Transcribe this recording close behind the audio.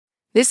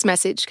This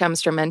message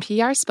comes from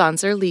NPR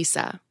sponsor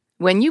Leesa.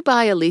 When you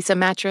buy a Leesa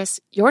mattress,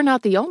 you're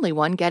not the only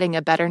one getting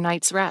a better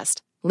night's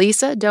rest.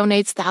 Leesa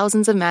donates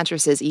thousands of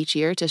mattresses each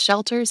year to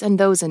shelters and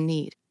those in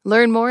need.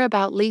 Learn more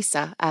about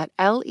Leesa at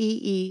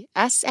leesa.com.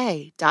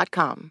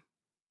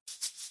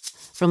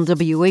 From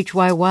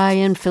WHYY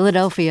in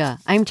Philadelphia,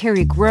 I'm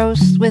Terry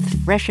Gross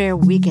with Fresh Air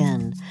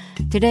Weekend.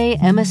 Today,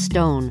 Emma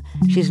Stone.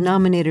 She's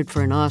nominated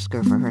for an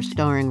Oscar for her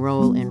starring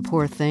role in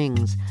Poor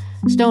Things.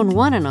 Stone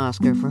won an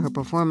Oscar for her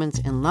performance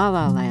in La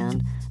La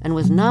Land and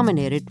was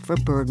nominated for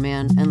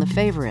Birdman and The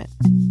Favorite.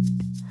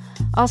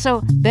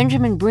 Also,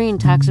 Benjamin Breen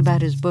talks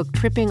about his book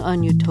Tripping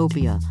on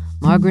Utopia,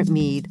 Margaret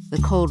Mead,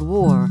 the Cold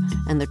War,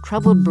 and the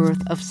troubled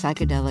birth of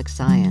psychedelic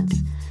science.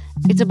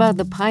 It's about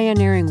the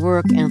pioneering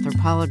work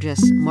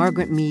anthropologists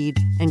Margaret Mead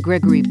and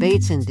Gregory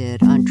Bateson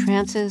did on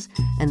trances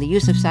and the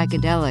use of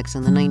psychedelics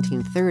in the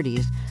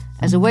 1930s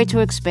as a way to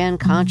expand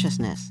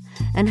consciousness,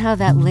 and how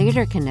that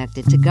later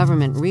connected to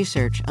government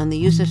research on the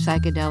use of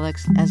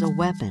psychedelics as a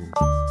weapon.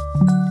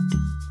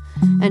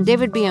 And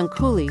David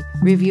Bianculli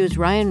reviews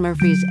Ryan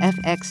Murphy's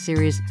FX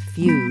series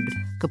Feud,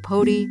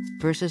 Capote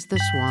versus the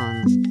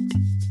Swans.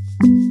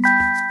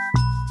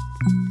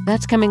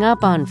 That's coming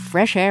up on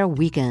Fresh Air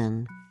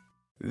Weekend.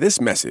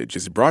 This message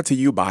is brought to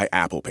you by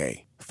Apple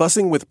Pay.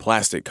 Fussing with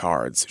plastic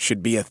cards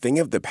should be a thing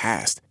of the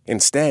past.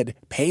 Instead,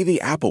 pay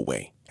the Apple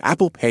way.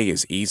 Apple Pay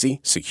is easy,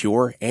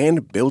 secure,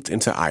 and built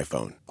into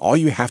iPhone. All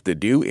you have to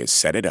do is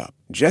set it up.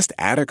 Just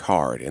add a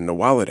card in the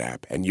Wallet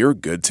app and you're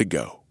good to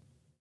go.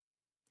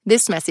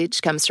 This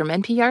message comes from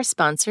NPR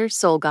sponsor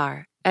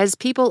Solgar. As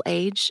people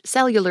age,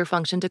 cellular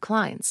function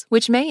declines,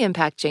 which may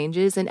impact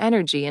changes in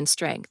energy and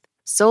strength.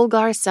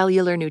 Solgar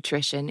Cellular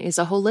Nutrition is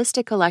a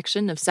holistic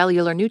collection of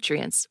cellular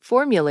nutrients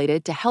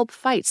formulated to help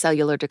fight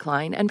cellular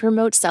decline and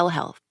promote cell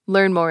health.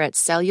 Learn more at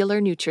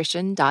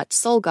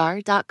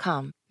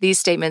cellularnutrition.solgar.com. These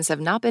statements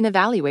have not been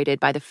evaluated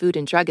by the Food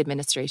and Drug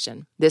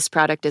Administration. This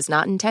product is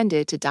not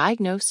intended to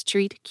diagnose,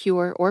 treat,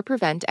 cure, or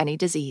prevent any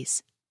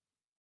disease.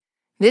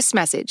 This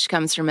message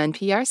comes from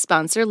NPR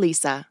sponsor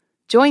Leesa.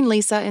 Join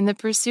Leesa in the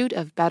pursuit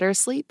of better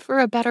sleep for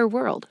a better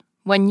world.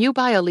 When you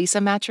buy a Leesa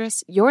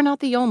mattress, you're not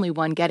the only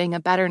one getting a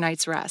better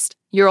night's rest.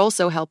 You're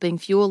also helping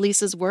fuel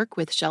Leesa's work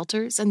with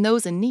shelters and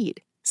those in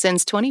need.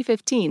 Since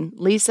 2015,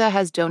 Leesa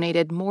has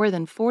donated more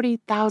than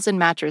 40,000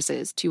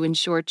 mattresses to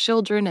ensure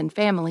children and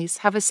families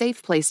have a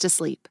safe place to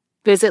sleep.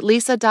 Visit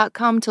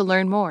leesa.com to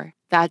learn more.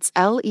 That's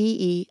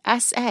LEESA.com.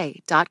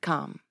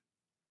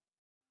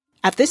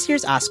 At this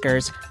year's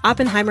Oscars,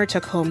 Oppenheimer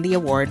took home the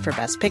award for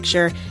Best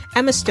Picture,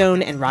 Emma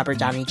Stone and Robert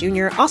Downey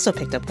Jr. also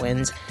picked up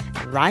wins,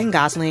 and Ryan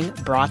Gosling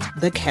brought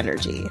the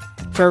Kenergy.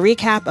 For a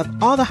recap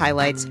of all the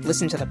highlights,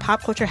 listen to the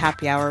Pop Culture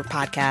Happy Hour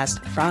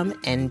podcast from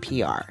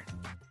NPR.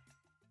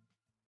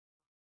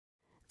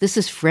 This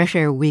is Fresh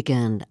Air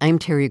Weekend. I'm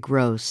Terry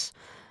Gross.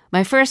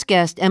 My first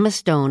guest, Emma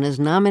Stone, is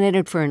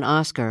nominated for an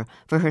Oscar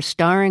for her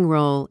starring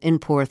role in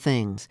Poor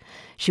Things.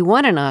 She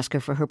won an Oscar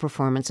for her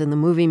performance in the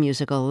movie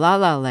musical La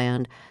La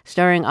Land,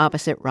 starring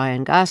opposite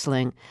Ryan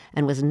Gosling,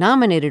 and was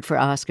nominated for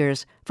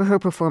Oscars for her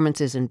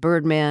performances in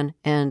Birdman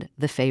and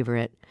The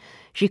Favorite.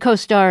 She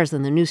co-stars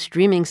in the new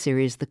streaming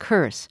series The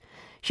Curse.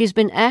 She's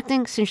been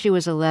acting since she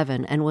was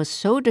 11 and was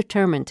so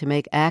determined to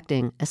make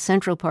acting a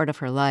central part of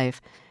her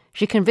life,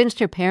 she convinced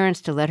her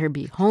parents to let her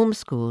be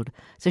homeschooled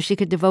so she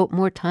could devote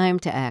more time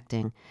to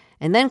acting,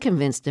 and then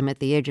convinced them at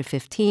the age of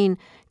 15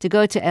 to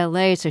go to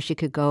L.A. so she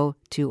could go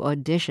to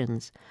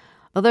auditions.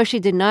 Although she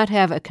did not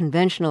have a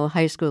conventional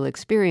high school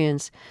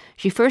experience,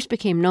 she first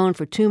became known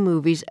for 2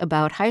 movies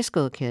about high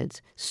school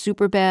kids,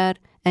 Superbad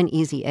and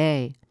Easy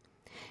A.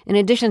 In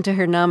addition to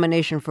her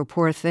nomination for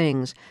Poor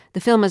Things,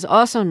 the film is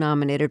also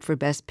nominated for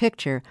Best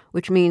Picture,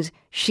 which means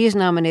she is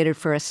nominated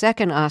for a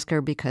second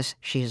Oscar because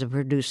she's a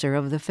producer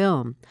of the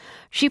film.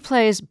 She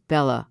plays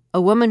Bella, a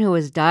woman who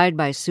has died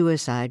by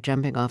suicide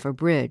jumping off a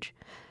bridge.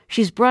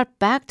 She's brought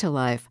back to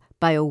life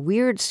by a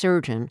weird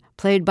surgeon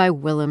played by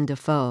Willem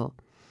Dafoe.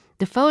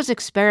 Dafoe's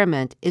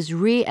experiment is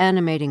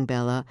reanimating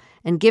Bella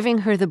and giving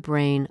her the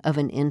brain of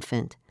an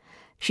infant.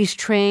 She's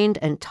trained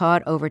and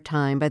taught over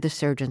time by the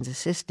surgeon's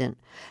assistant,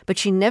 but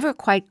she never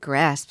quite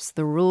grasps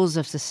the rules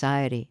of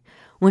society.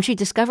 When she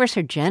discovers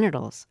her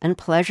genitals and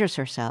pleasures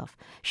herself,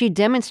 she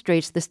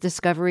demonstrates this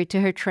discovery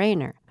to her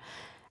trainer.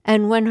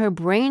 And when her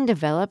brain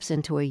develops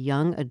into a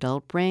young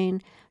adult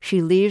brain,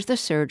 she leaves the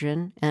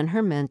surgeon and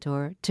her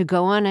mentor to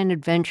go on an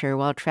adventure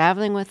while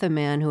traveling with a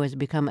man who has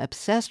become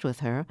obsessed with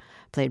her,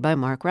 played by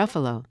Mark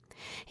Ruffalo.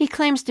 He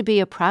claims to be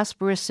a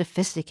prosperous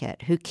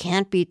sophisticate who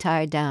can't be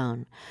tied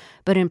down.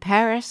 But in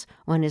Paris,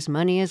 when his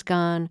money is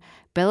gone,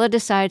 Bella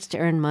decides to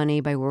earn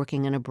money by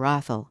working in a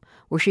brothel,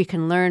 where she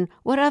can learn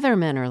what other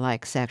men are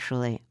like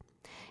sexually.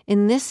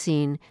 In this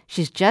scene,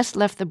 she's just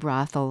left the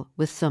brothel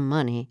with some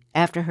money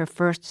after her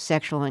first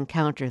sexual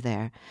encounter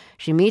there.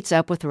 She meets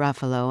up with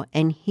Ruffalo,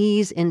 and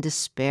he's in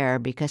despair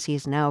because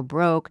he's now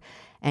broke,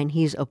 and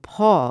he's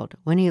appalled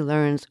when he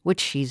learns what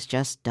she's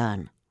just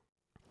done.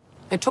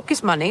 I took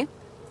his money.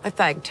 I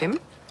thanked him.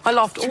 I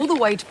laughed all the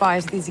way to buy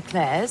us these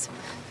eclairs.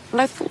 And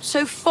I thought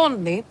so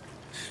fondly,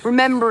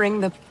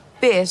 remembering the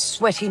fierce,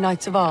 sweaty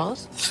nights of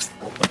ours.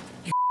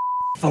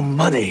 For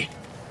money.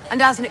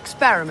 And as an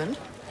experiment.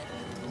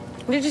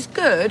 And it is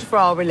good for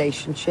our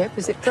relationship,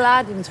 as it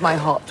gladdens my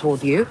heart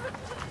toward you.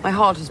 My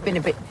heart has been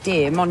a bit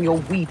dim on your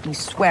weepy,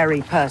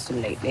 sweary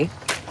person lately.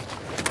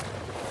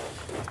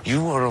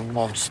 You are a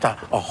monster,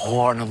 a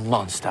whore and a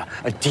monster,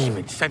 a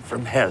demon sent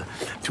from hell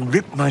to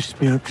rip my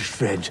spirit to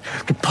shreds,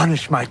 to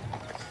punish my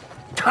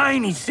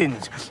tiny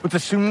sins with a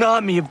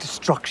tsunami of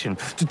destruction,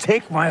 to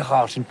take my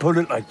heart and pull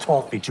it like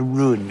toffee to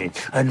ruin me.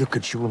 I look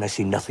at you and I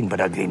see nothing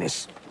but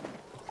ugliness.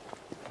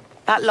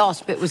 That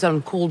last bit was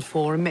uncalled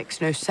for and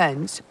makes no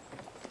sense,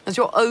 as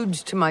your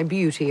odes to my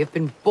beauty have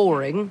been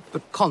boring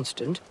but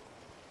constant.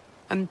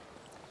 And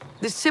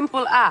this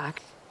simple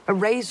act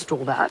erased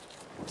all that.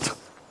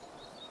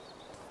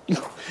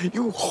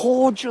 You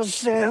hoard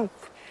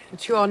yourself.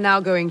 Which you are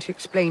now going to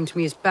explain to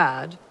me is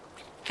bad.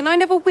 Can I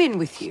never win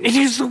with you? It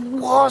is the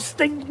worst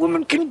thing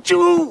women can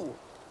do.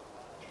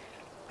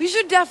 We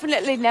should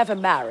definitely never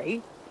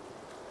marry.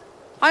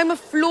 I'm a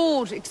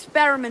flawed,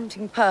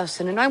 experimenting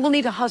person, and I will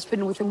need a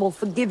husband with a more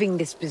forgiving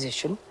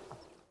disposition.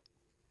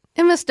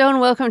 Emma Stone,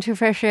 welcome to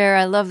Fresh Air.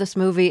 I love this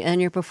movie and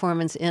your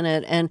performance in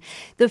it. And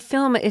the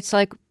film, it's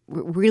like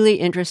really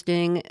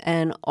interesting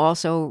and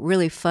also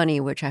really funny,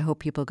 which I hope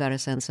people got a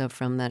sense of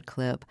from that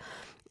clip.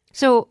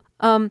 So,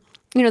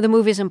 the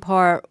movie's in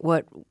part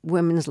what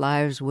women's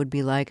lives would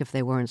be like if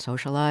they weren't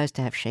socialized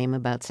to have shame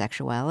about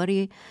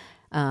sexuality.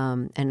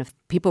 And if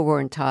people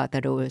weren't taught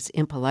that it was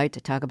impolite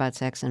to talk about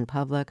sex in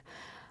public.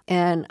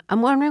 And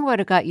I'm wondering what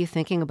it got you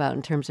thinking about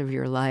in terms of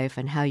your life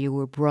and how you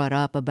were brought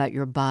up about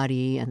your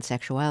body and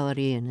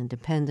sexuality and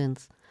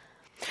independence.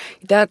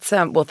 That's,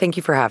 well, thank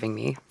you for having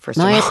me, first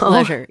of all. My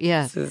pleasure,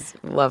 yeah. This is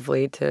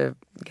lovely to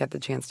get the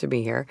chance to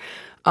be here.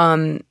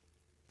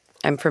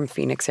 I'm from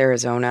Phoenix,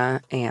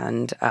 Arizona,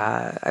 and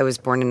I was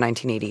born in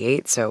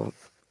 1988, so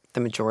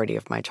the majority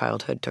of my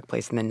childhood took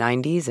place in the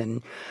 90s,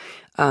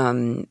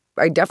 and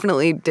I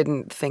definitely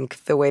didn't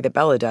think the way that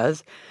Bella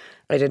does.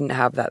 I didn't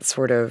have that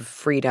sort of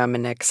freedom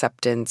and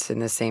acceptance in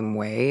the same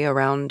way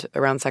around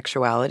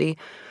sexuality,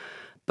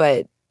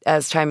 but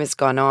as time has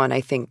gone on,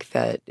 I think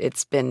that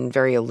it's been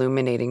very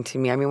illuminating to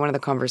me. I mean, one of the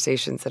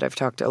conversations that I've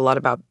talked a lot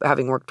about,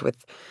 having worked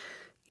with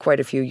quite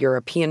a few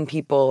European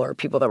people or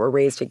people that were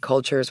raised in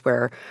cultures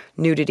where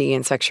nudity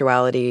and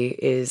sexuality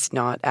is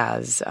not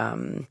as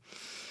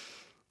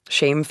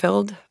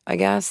shame-filled, I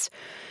guess.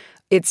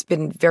 It's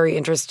been very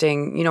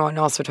interesting, and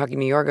also talking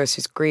to Yorgos,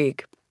 who's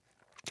Greek,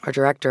 our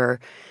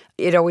director,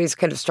 it always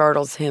kind of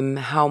startles him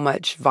how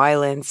much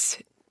violence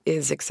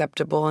is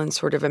acceptable in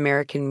sort of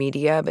American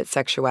media, but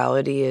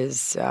sexuality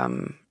is,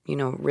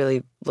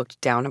 really looked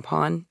down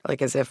upon,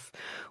 like as if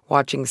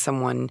watching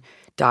someone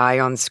die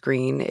on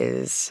screen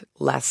is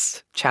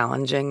less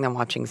challenging than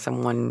watching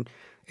someone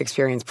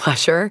experience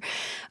pleasure.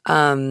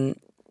 And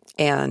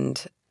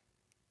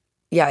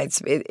yeah,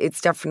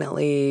 it's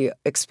definitely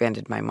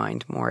expanded my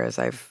mind more as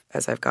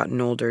I've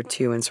gotten older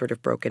too, and sort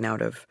of broken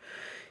out of,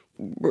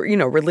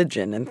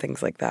 religion and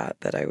things like that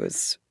I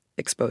was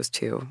exposed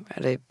to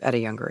at a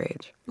younger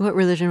age. What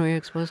religion were you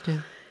exposed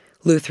to?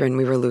 Lutheran.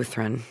 We were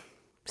Lutheran.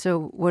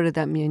 So what did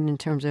that mean in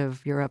terms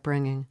of your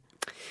upbringing?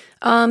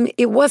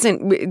 It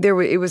wasn't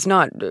there. It was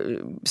not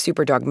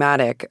super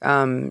dogmatic.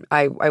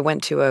 I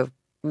went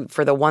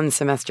for the one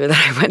semester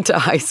that I went to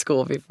high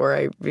school before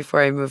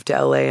I moved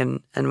to LA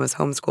and was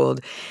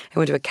homeschooled. I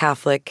went to a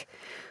Catholic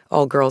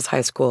all girls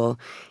high school,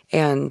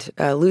 and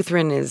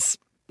Lutheran is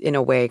in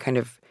a way kind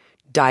of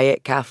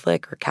diet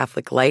Catholic or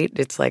Catholic light.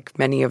 It's like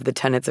many of the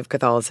tenets of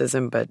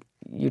Catholicism, but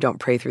you don't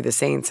pray through the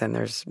saints, and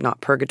there's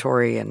not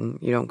purgatory, and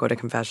you don't go to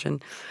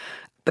confession.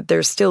 But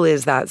there still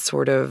is that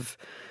sort of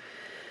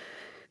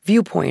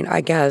viewpoint, I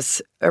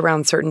guess,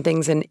 around certain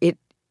things. And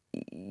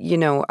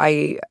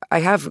I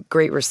have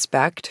great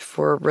respect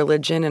for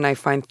religion, and I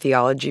find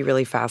theology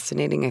really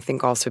fascinating. I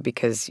think also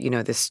because,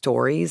 the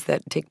stories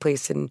that take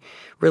place in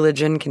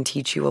religion can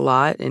teach you a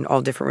lot, and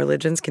all different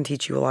religions can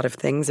teach you a lot of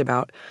things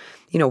about,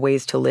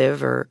 ways to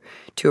live or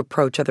to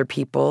approach other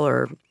people,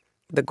 or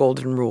the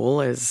golden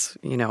rule is,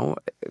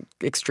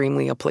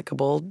 extremely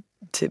applicable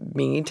to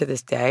me to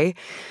this day.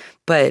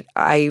 But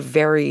I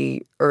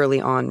very early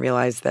on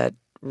realized that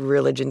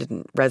religion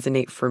didn't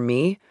resonate for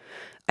me.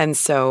 And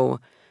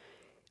so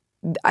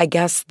I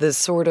guess the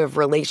sort of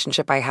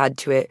relationship I had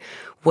to it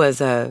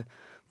was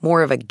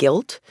more of a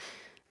guilt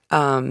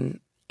and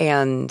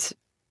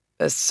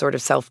a sort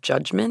of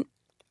self-judgment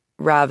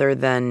rather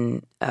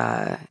than,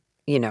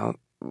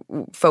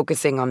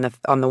 focusing on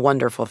the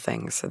wonderful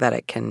things that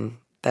it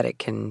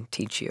can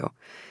teach you,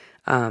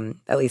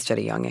 at least at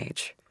a young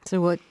age. So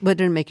what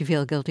did it make you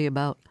feel guilty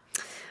about?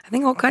 I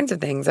think all kinds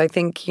of things. I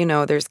think,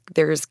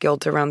 there's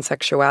guilt around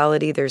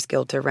sexuality. There's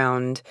guilt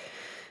around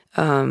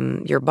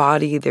your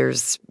body.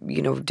 There's,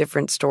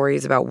 different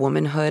stories about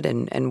womanhood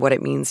and what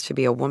it means to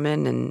be a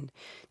woman and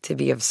to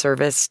be of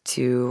service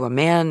to a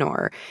man,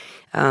 or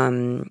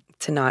to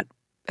not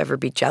ever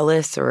be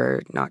jealous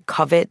or not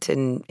covet,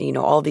 and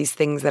all these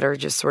things that are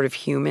just sort of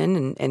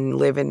human and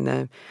live in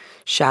the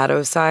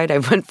shadow side. I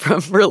went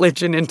from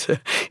religion into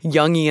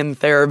Jungian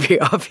therapy,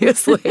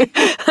 obviously.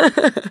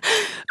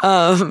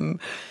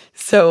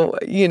 So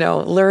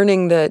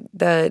learning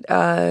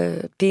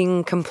that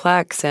being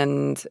complex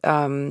and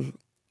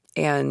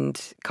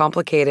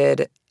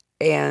complicated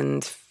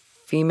and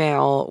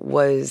female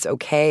was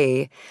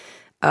okay.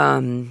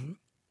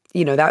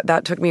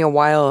 That took me a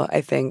while,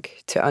 I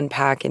think, to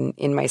unpack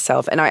in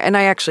myself. And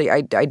I actually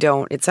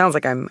don't. It sounds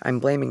like I'm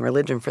blaming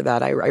religion for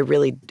that.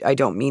 I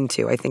don't mean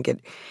to. I think it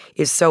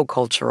is so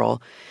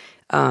cultural,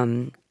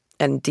 and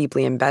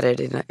deeply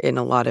embedded in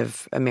a lot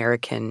of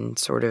American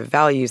sort of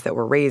values that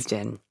we're raised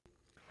in.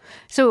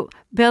 So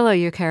Bella,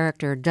 your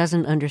character,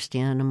 doesn't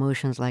understand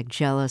emotions like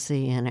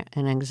jealousy and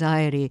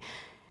anxiety.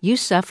 You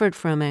suffered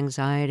from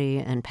anxiety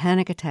and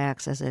panic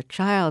attacks as a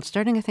child,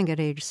 starting, I think, at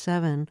age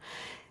 7.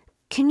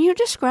 Can you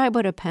describe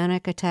what a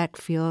panic attack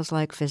feels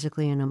like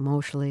physically and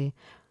emotionally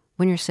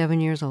when you're 7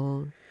 years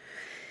old?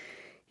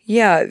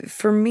 Yeah,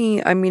 for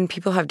me, I mean,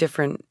 people have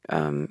different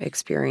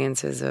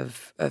experiences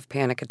of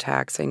panic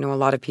attacks. I know a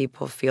lot of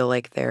people feel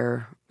like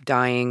they're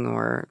dying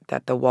or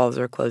that the walls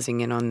are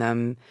closing in on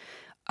them.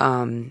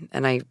 And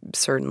I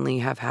certainly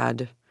have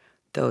had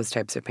those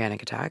types of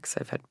panic attacks.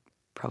 I've had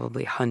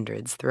probably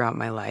hundreds throughout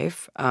my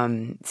life.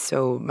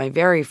 So my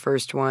very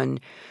first one,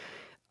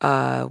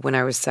 when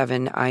I was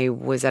 7, I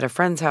was at a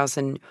friend's house,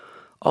 and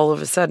all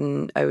of a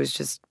sudden I was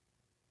just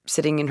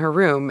sitting in her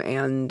room,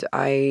 and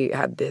I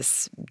had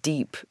this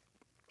deep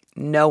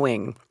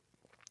knowing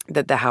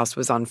that the house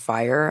was on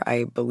fire.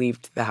 I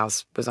believed the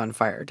house was on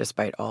fire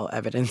despite all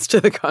evidence to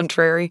the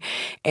contrary.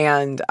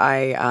 And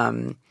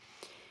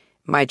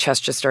my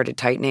chest just started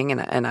tightening,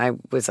 and I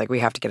was like, we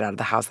have to get out of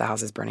the house. The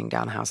house is burning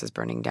down. The house is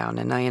burning down.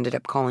 And I ended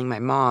up calling my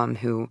mom,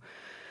 who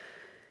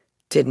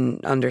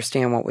didn't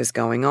understand what was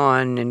going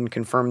on and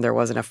confirmed there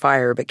wasn't a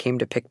fire, but came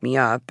to pick me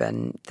up.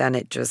 And then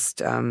it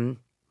just,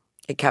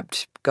 it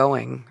kept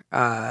going.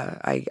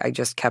 I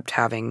just kept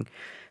having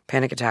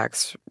panic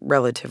attacks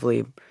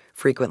relatively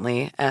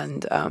frequently.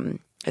 And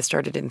I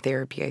started in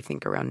therapy, I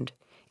think, around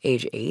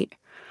age 8.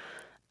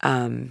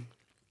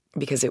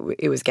 Because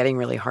it was getting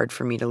really hard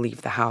for me to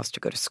leave the house to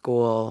go to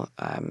school.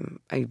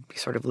 I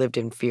sort of lived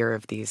in fear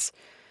of these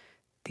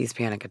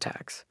panic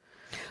attacks.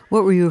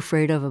 What were you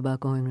afraid of about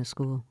going to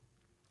school?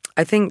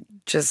 I think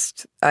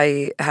just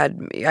I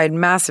had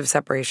massive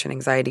separation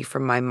anxiety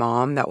from my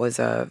mom. That was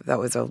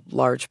a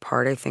large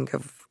part, I think,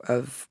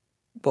 of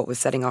what was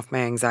setting off my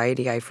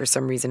anxiety. I, for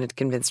some reason, had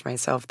convinced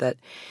myself that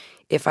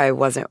if I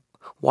wasn't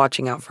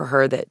watching out for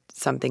her, that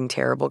something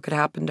terrible could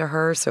happen to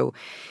her. So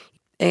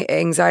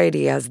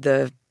anxiety, as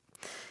the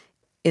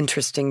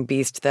interesting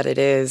beast that it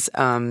is,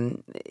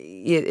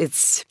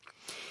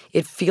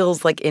 it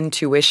feels like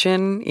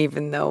intuition,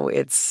 even though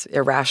it's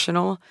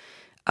irrational.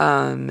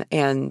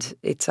 And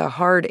it's a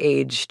hard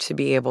age to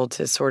be able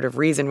to sort of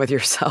reason with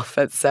yourself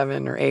at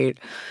 7 or 8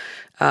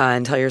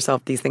 and tell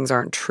yourself these things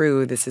aren't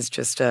true. This is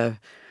just a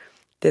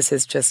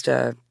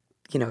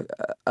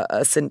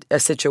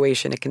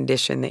situation, a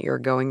condition that you're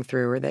going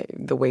through, or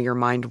the way your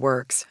mind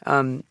works.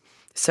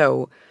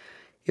 So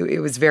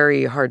it was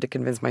very hard to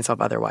convince myself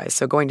otherwise.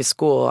 So going to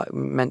school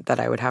meant that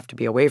I would have to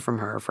be away from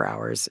her for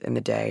hours in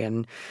the day.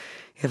 And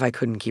if I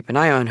couldn't keep an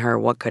eye on her,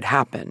 what could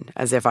happen?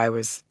 As if I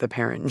was the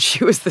parent and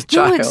she was the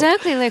child. No,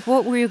 exactly. Like,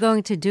 what were you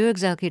going to do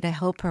exactly to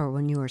help her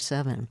when you were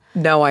 7?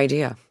 No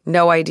idea.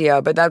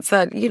 But that's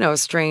that,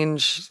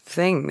 strange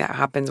thing that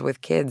happens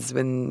with kids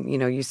when,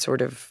 you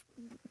sort of,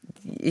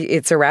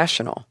 it's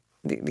irrational.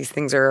 These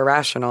things are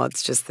irrational.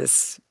 It's just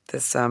this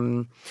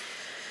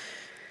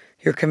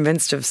you're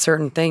convinced of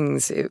certain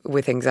things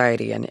with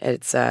anxiety, and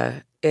it's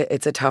a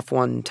tough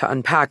one to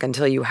unpack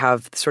until you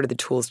have sort of the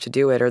tools to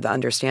do it or the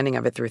understanding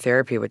of it through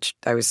therapy, which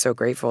I was so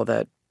grateful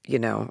that,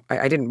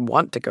 I didn't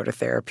want to go to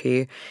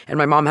therapy. And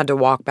my mom had to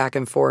walk back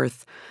and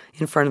forth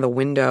in front of the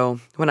window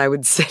when I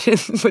would sit in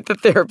with the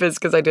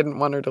therapist because I didn't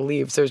want her to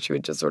leave. So she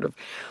would just sort of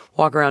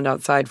walk around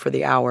outside for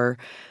the hour.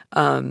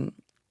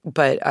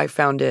 But I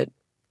found it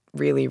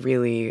really,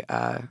 really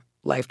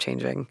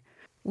life-changing.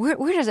 Where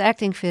does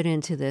acting fit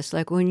into this?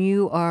 Like when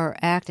you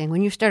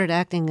started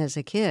acting as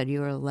a kid, you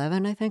were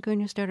 11, I think, when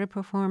you started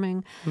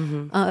performing.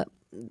 Mm-hmm.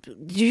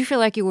 Did you feel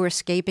like you were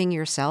escaping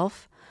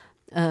yourself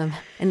and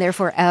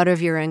therefore out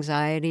of your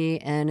anxiety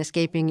and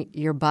escaping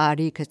your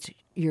body because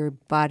your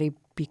body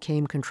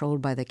became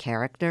controlled by the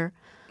character?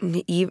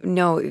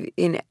 No,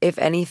 if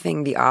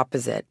anything, the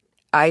opposite.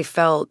 I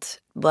felt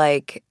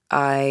like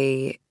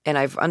and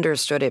I've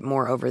understood it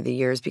more over the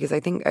years because I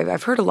think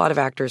I've heard a lot of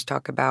actors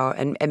talk about,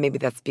 and maybe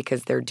that's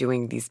because they're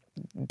doing these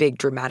big,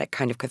 dramatic,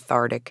 kind of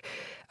cathartic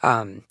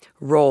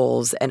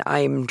roles, and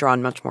I'm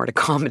drawn much more to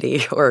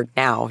comedy, or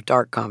now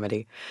dark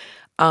comedy.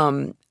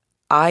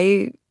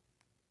 I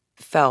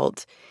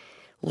felt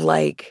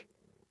like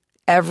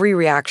every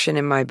reaction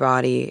in my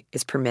body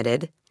is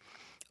permitted.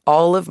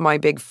 All of my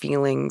big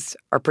feelings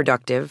are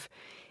productive,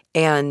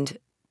 and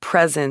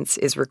presence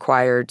is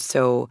required.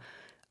 So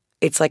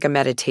it's like a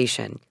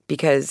meditation,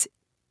 because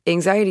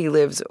anxiety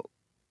lives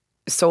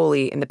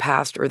solely in the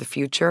past or the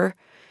future,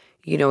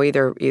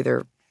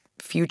 either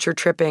future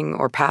tripping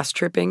or past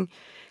tripping,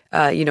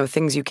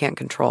 things you can't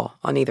control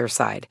on either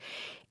side.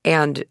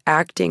 And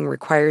acting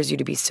requires you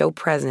to be so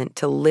present,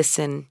 to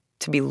listen,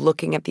 to be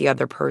looking at the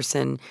other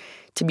person,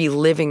 to be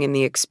living in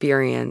the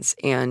experience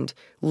and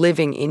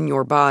living in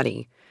your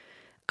body.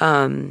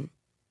 And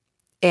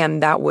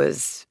that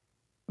was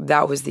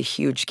the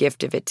huge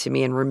gift of it to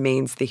me and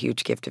remains the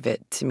huge gift of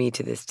it to me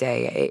to this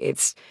day.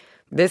 It's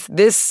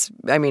this,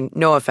 I mean,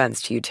 no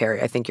offense to you,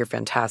 Terry. I think you're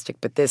fantastic,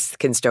 but this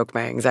can stoke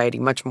my anxiety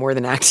much more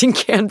than acting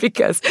can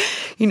because,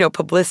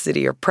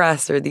 publicity or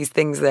press or these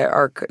things that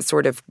are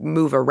sort of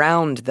move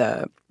around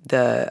the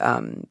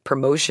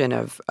promotion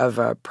of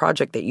a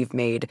project that you've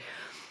made.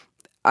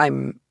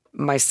 I'm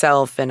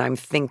myself and I'm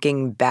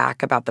thinking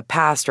back about the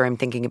past or I'm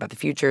thinking about the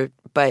future.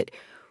 But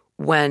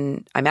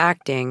when I'm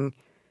acting,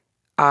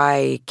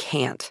 I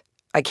can't,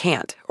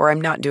 or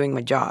I'm not doing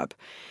my job.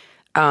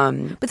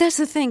 But that's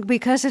the thing,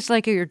 because it's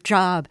like your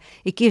job,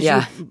 it gives you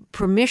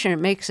permission. It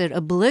makes it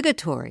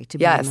obligatory to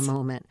be in the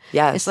moment.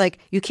 Yes. It's like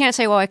you can't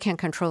say, well, I can't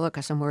control it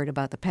because I'm worried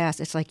about the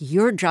past. It's like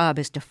your job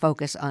is to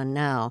focus on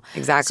now.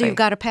 Exactly. So you've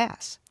got to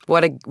pass.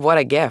 What a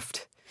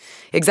gift.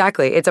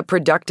 Exactly. It's a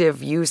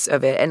productive use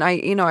of it. And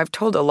I've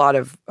told a lot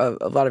of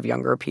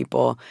younger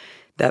people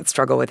that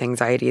struggle with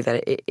anxiety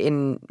that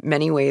in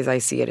many ways I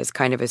see it as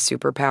kind of a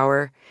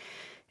superpower,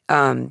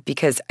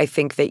 because I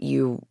think that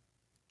you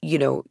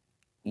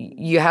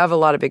have a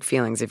lot of big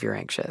feelings if you're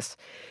anxious.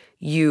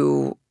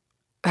 You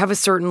have a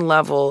certain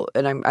level,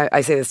 and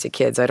I say this to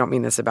kids, I don't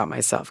mean this about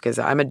myself because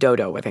I'm a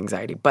dodo with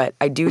anxiety, but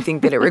I do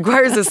think that it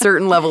requires a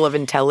certain level of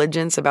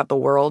intelligence about the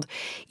world,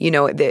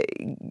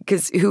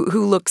 because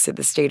who looks at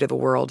the state of the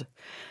world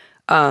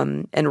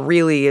and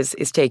really is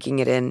taking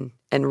it in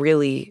and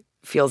really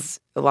feels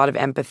a lot of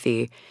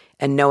empathy,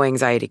 and no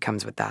anxiety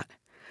comes with that.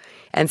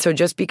 And so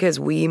just because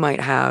we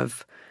might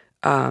have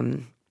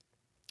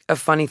a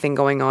funny thing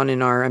going on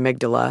in our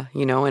amygdala,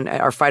 and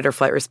our fight or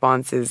flight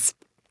response is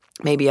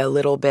maybe a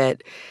little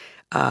bit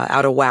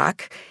out of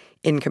whack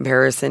in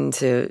comparison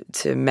to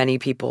many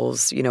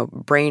people's,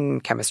 brain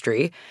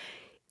chemistry,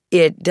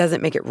 it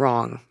doesn't make it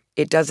wrong.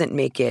 It doesn't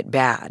make it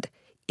bad.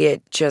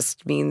 It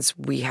just means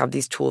we have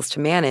these tools to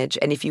manage.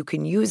 And if you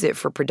can use it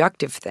for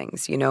productive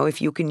things,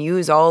 if you can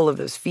use all of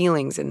those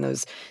feelings and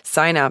those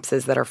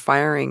synapses that are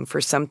firing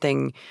for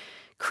something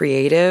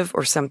creative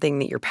or something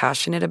that you're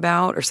passionate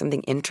about or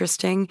something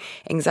interesting,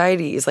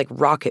 anxiety is like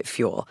rocket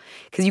fuel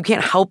because you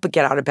can't help but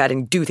get out of bed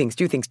and do things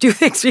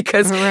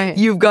because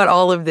you've got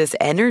all of this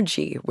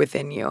energy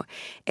within you.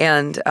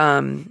 And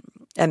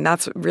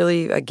that's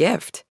really a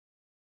gift.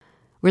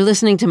 We're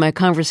listening to my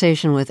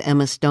conversation with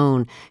Emma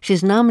Stone.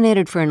 She's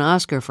nominated for an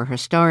Oscar for her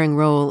starring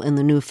role in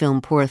the new film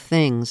Poor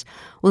Things.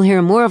 We'll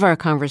hear more of our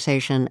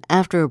conversation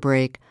after a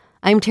break.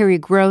 I'm Terry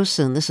Gross,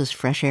 and this is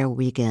Fresh Air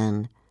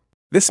Weekend.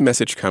 This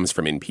message comes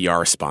from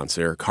NPR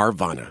sponsor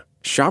Carvana.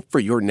 Shop for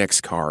your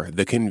next car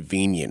the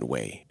convenient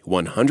way,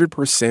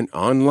 100%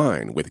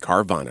 online with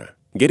Carvana.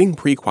 Getting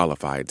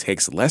pre-qualified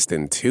takes less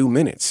than 2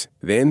 minutes.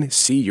 Then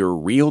see your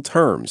real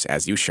terms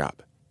as you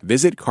shop.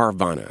 Visit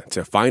Carvana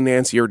to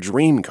finance your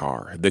dream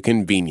car the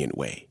convenient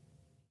way.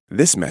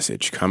 This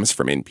message comes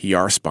from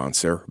NPR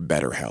sponsor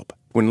BetterHelp.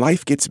 When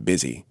life gets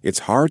busy, it's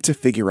hard to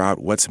figure out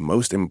what's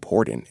most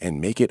important and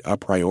make it a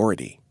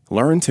priority.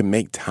 Learn to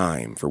make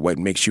time for what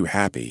makes you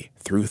happy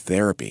through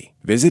therapy.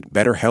 Visit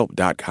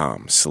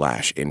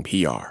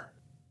BetterHelp.com/NPR.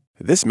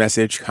 This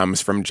message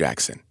comes from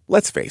Jackson.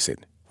 Let's face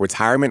it,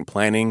 retirement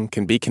planning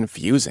can be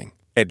confusing.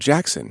 At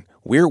Jackson,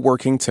 we're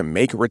working to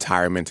make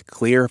retirement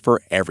clear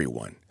for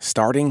everyone,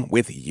 starting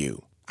with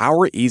you.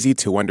 Our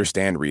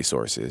easy-to-understand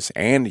resources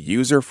and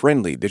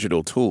user-friendly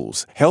digital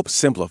tools help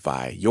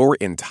simplify your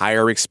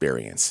entire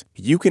experience.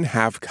 You can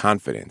have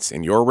confidence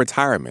in your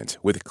retirement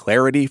with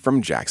clarity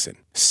from Jackson.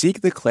 Seek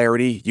the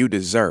clarity you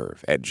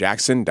deserve at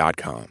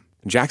Jackson.com.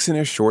 Jackson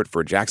is short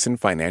for Jackson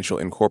Financial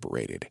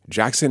Incorporated,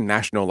 Jackson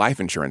National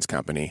Life Insurance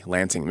Company,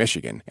 Lansing,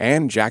 Michigan,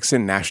 and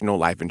Jackson National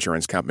Life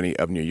Insurance Company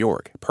of New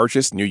York,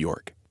 Purchase, New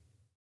York.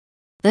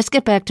 Let's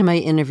get back to my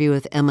interview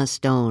with Emma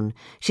Stone.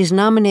 She's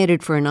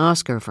nominated for an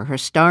Oscar for her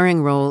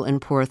starring role in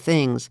Poor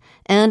Things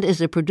and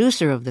is a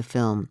producer of the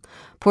film.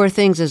 Poor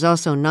Things is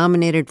also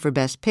nominated for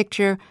Best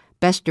Picture,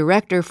 Best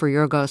Director for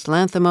Yorgos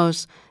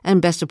Lanthimos, and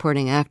Best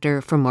Supporting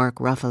Actor for Mark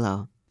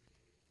Ruffalo.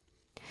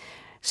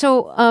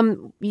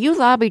 So you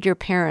lobbied your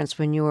parents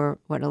when you were,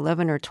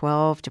 11 or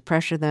 12, to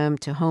pressure them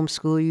to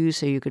homeschool you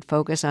so you could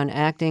focus on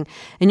acting,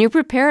 and you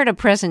prepared a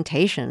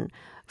presentation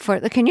for.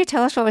 Can you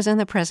tell us what was in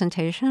the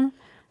presentation?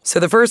 So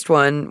the first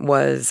one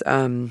was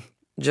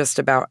just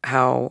about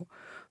how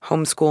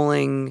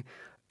homeschooling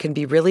can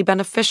be really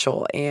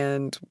beneficial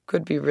and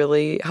could be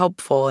really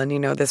helpful. And,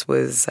 this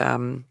was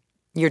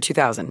year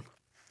 2000.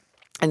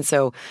 And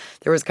so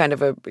there was kind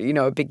of a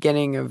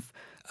beginning of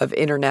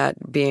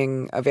internet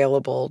being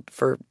available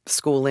for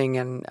schooling.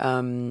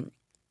 And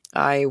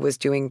I was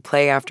doing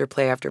play after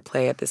play after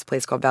play at this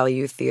place called Valley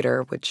Youth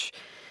Theater, which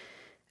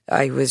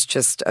I was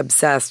just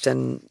obsessed.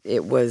 And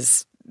it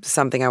was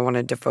something I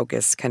wanted to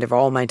focus kind of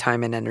all my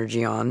time and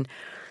energy on.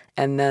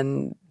 And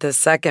then the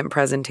second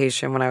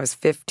presentation when I was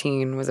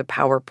 15 was a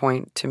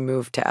PowerPoint to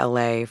move to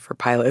LA for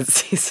pilot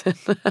season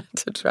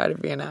to try to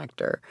be an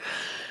actor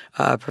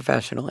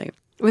professionally.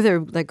 Were there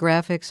like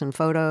graphics and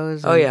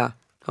photos? Oh, yeah.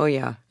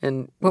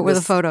 And what were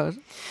the photos?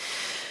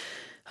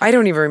 I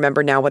don't even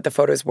remember now what the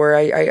photos were.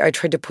 I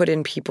tried to put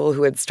in people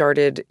who had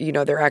started,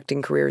 their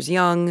acting careers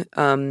young.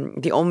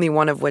 The only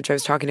one of which I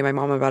was talking to my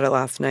mom about it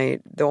last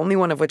night. The only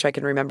one of which I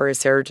can remember is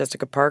Sarah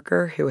Jessica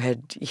Parker, who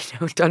had,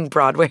 done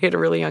Broadway at a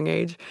really young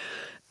age.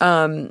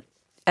 And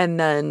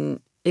then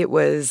it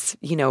was,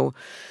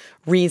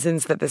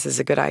 reasons that this is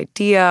a good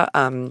idea,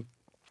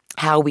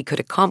 how we could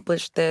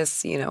accomplish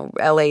this.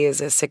 LA is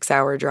a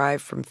 6-hour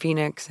drive from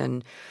Phoenix,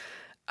 and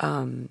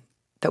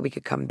that we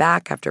could come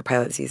back after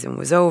pilot season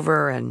was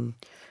over, and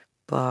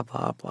blah,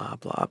 blah, blah,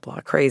 blah,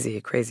 blah. Crazy,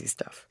 crazy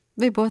stuff.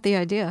 They bought the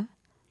idea.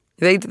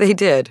 They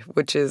did,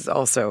 which is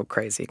also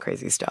crazy,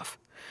 crazy stuff.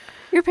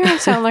 Your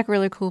parents sound like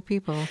really cool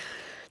people.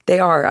 They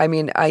are. I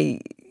mean, I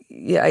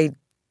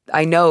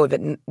know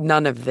that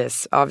none of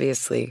this,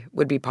 obviously,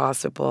 would be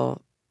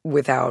possible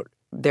without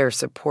their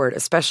support,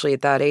 especially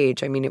at that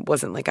age. I mean, it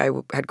wasn't like I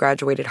had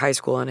graduated high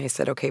school and I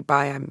said, okay,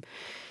 bye,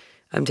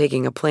 I'm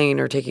taking a plane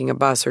or taking a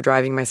bus or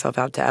driving myself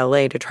out to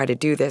LA to try to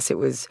do this. It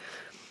was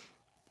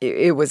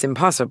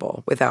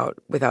impossible without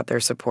their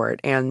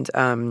support. And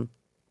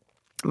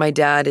my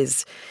dad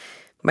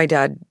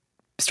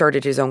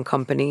started his own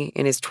company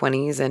in his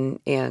 20s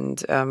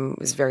and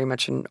was very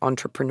much an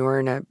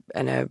entrepreneur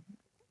and a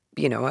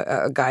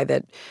guy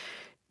that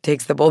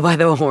takes the bull by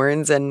the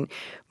horns. And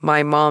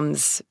my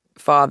mom's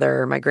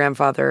father, my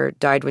grandfather,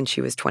 died when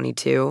she was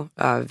 22,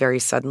 very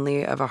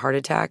suddenly of a heart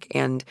attack.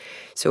 And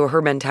so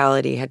her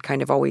mentality had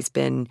kind of always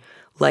been,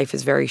 life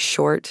is very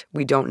short.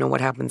 We don't know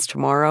what happens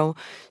tomorrow.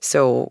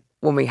 So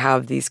when we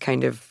have this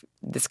kind of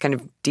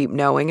deep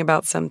knowing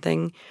about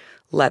something,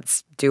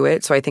 let's do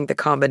it. So I think the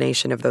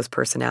combination of those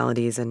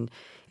personalities and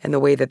the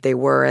way that they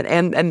were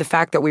and the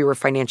fact that we were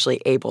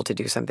financially able to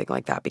do something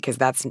like that, because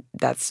that's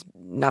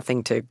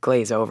nothing to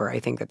glaze over. I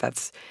think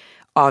that's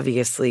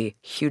obviously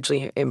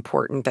hugely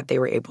important that they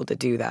were able to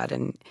do that,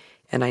 and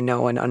I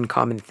know an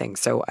uncommon thing.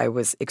 So I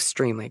was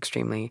extremely,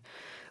 extremely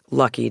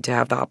lucky to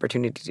have the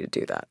opportunity to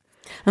do that.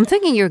 I'm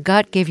thinking your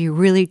gut gave you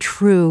really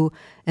true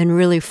and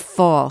really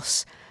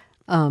false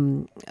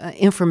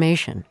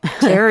information.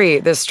 Terry,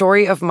 the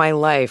story of my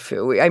life.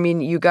 I mean,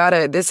 you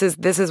gotta. This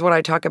is what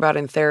I talk about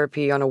in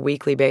therapy on a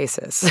weekly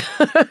basis.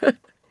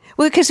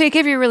 Well, because they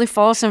give you really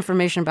false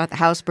information about the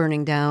house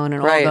burning down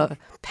and right. all the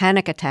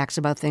panic attacks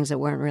about things that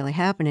weren't really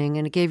happening,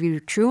 and it gave you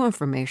true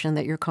information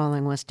that your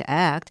calling was to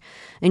act,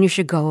 and you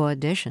should go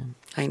audition.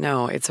 I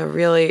know. It's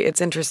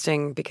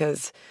interesting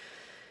because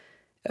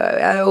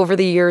over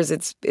the years,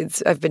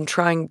 I've been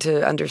trying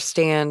to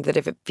understand that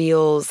if it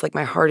feels like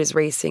my heart is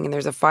racing and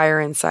there's a fire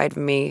inside of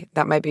me,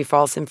 that might be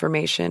false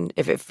information.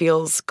 If it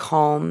feels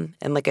calm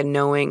and like a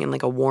knowing and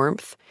like a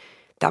warmth,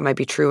 that might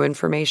be true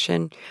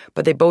information.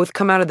 But they both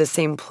come out of the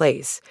same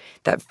place.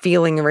 That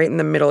feeling right in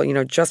the middle,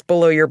 just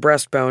below your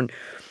breastbone,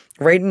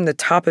 right in the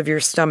top of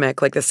your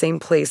stomach, like the same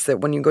place that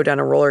when you go down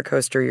a roller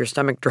coaster, your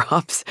stomach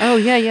drops. Oh,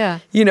 yeah.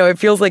 It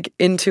feels like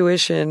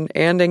intuition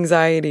and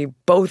anxiety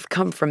both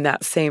come from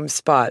that same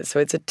spot. So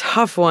it's a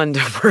tough one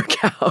to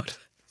work out.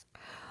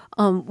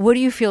 What do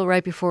you feel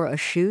right before a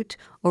shoot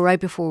or right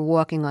before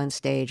walking on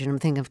stage? And I'm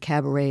thinking of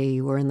Cabaret.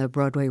 You were in the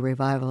Broadway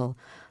revival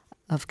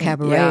of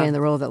Cabaret in the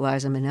role that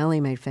Liza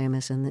Minnelli made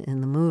famous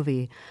in the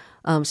movie.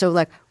 So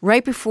like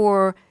right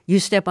before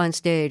you step on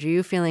stage, are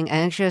you feeling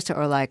anxious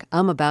or like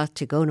I'm about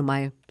to go to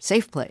my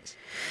safe place?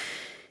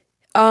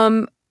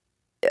 A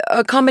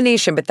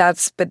combination, but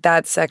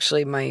that's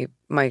actually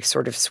my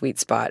sort of sweet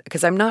spot,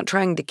 because I'm not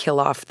trying to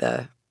kill off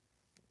the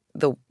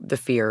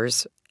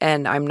fears,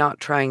 and I'm not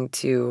trying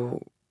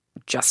to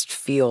just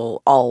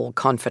feel all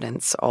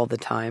confidence all the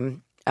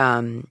time,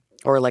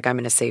 or like I'm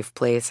in a safe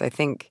place. I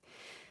think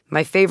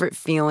my favorite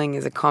feeling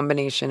is a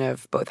combination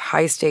of both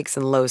high stakes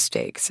and low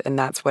stakes, and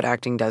that's what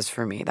acting does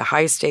for me. The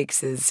high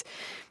stakes is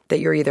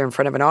that you're either in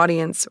front of an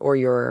audience or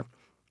you're,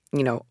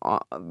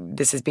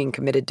 this is being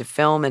committed to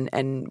film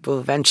and will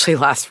eventually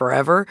last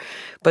forever.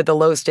 But the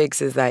low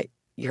stakes is that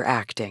you're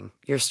acting,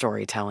 you're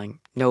storytelling.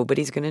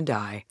 Nobody's going to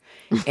die,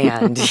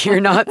 and you're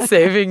not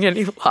saving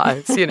any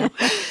lives.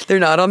 They're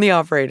not on the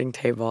operating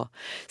table.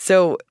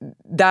 So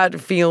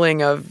that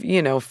feeling of,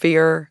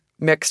 fear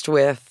mixed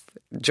with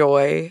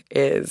joy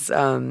is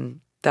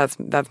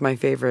that's my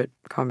favorite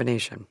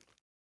combination.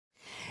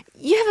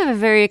 You have a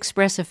very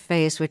expressive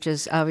face, which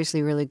is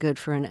obviously really good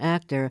for an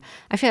actor.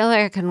 I feel like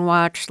I can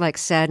watch like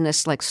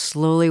sadness like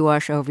slowly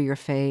wash over your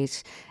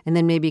face, and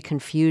then maybe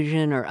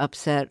confusion or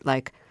upset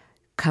like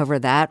cover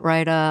that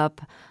right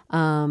up.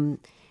 And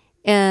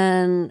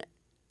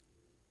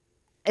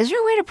is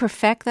there a way to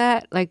perfect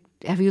that? Like,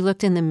 have you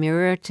looked in the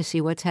mirror to see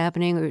what's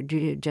happening, or do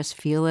you just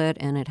feel it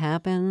and it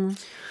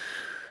happens?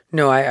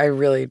 No, I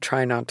really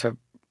try not to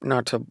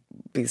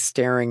be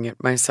staring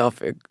at myself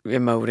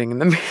emoting in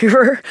the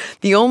mirror.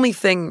 The only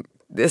thing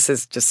this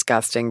is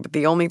disgusting, but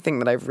the only thing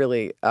that I've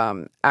really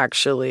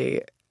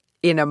actually,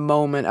 in a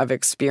moment of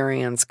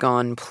experience,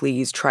 gone,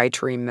 please try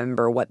to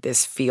remember what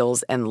this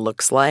feels and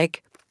looks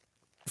like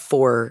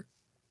for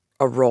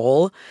a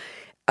role.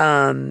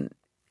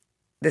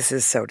 This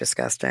is so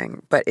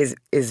disgusting, but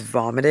is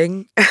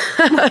vomiting.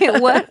 Wait,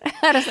 what?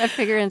 How does that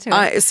figure into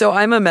it? So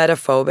I'm a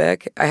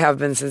metaphobic. I have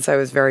been since I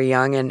was very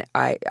young, and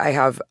I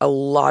have a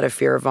lot of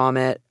fear of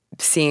vomit,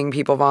 seeing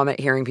people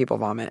vomit, hearing people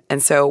vomit.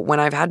 And so when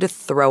I've had to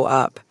throw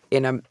up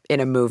in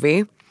a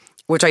movie,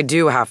 which I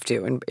do have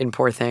to in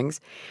Poor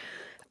Things,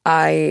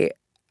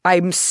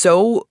 I'm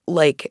so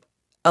like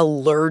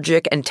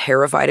allergic and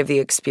terrified of the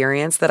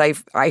experience that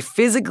I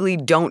physically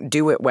don't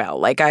do it well.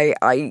 Like I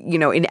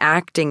in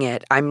acting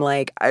it, I'm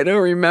like, I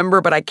don't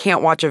remember, but I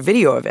can't watch a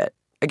video of it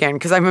again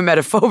because I'm a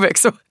metaphobic,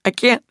 so I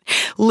can't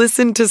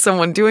listen to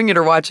someone doing it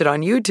or watch it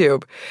on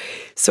YouTube.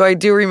 So I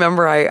do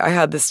remember I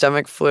had the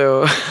stomach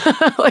flu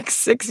like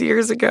 6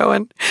 years ago,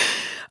 and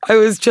I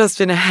was just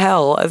in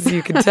hell, as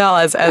you can tell,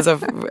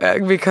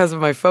 because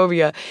of my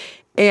phobia.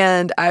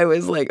 And I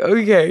was like,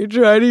 okay,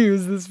 try to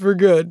use this for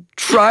good.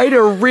 Try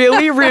to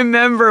really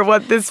remember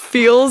what this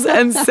feels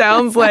and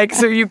sounds like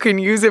so you can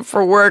use it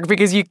for work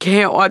because you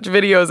can't watch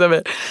videos of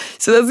it.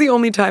 So that's the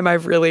only time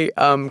I've really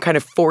kind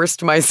of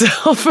forced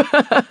myself.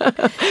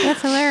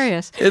 That's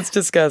hilarious. It's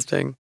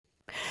disgusting.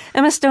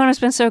 Emma Stone, it's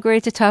been so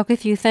great to talk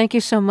with you. Thank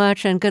you so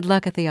much, and good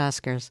luck at the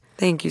Oscars.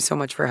 Thank you so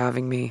much for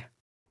having me.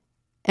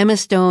 Emma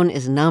Stone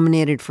is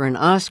nominated for an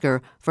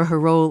Oscar for her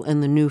role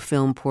in the new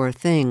film Poor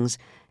Things.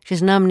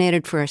 She's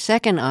nominated for a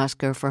second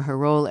Oscar for her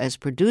role as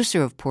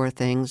producer of Poor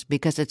Things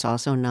because it's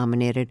also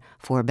nominated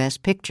for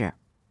Best Picture.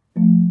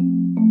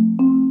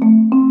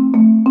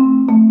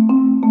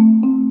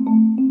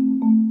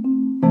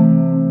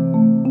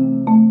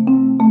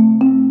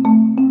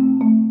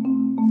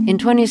 In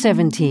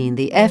 2017,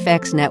 the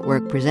FX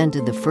network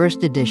presented the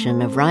first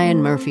edition of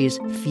Ryan Murphy's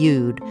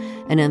Feud,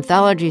 an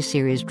anthology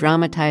series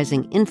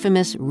dramatizing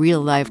infamous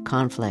real-life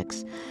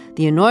conflicts.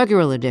 The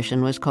inaugural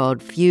edition was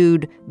called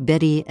Feud,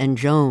 Betty and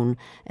Joan,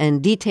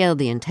 and detailed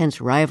the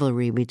intense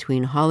rivalry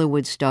between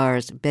Hollywood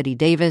stars Bette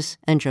Davis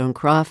and Joan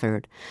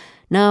Crawford.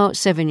 Now,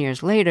 7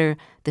 years later,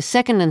 the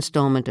second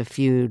installment of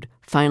Feud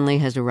finally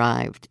has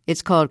arrived.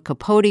 It's called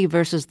Capote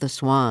versus the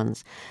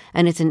Swans,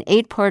 and it's an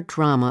 8-part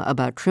drama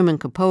about Truman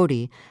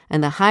Capote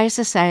and the high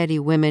society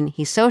women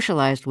he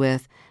socialized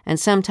with and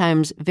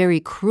sometimes very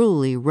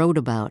cruelly wrote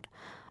about.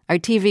 Our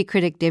TV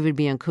critic David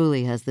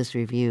Bianculli has this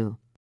review.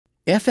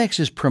 FX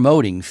is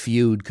promoting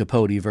Feud,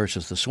 Capote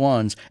versus the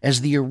Swans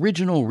as the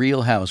original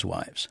Real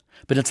Housewives,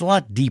 but it's a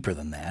lot deeper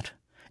than that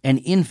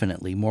and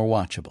infinitely more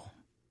watchable.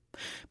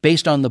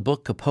 Based on the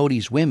book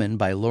Capote's Women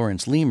by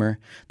Lawrence Leamer,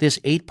 this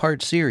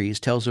 8-part series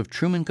tells of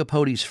Truman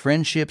Capote's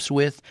friendships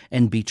with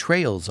and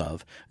betrayals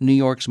of New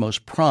York's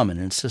most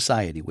prominent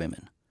society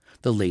women,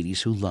 the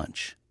ladies who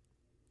lunch.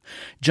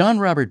 John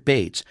Robert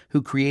Bates,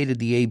 who created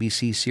the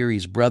ABC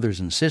series Brothers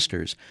and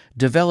Sisters,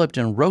 developed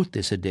and wrote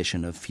this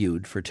edition of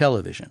Feud for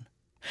television.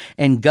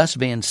 And Gus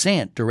Van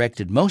Sant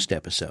directed most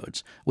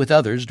episodes, with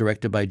others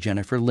directed by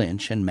Jennifer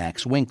Lynch and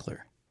Max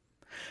Winkler.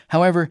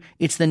 However,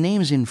 it's the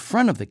names in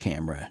front of the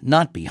camera,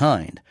 not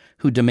behind,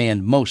 who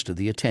demand most of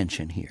the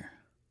attention here.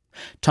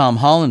 Tom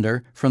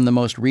Hollander, from the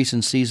most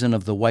recent season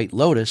of The White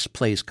Lotus,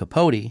 plays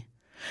Capote,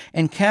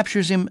 and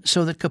captures him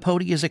so that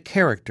Capote is a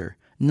character,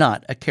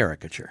 not a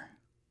caricature.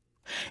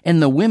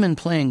 And the women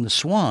playing the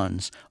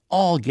Swans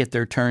all get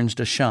their turns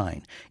to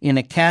shine in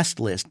a cast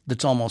list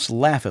that's almost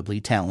laughably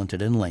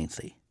talented and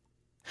lengthy.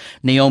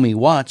 Naomi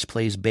Watts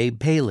plays Babe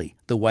Paley,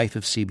 the wife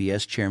of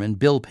CBS chairman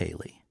Bill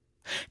Paley.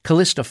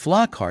 Callista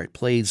Flockhart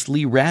plays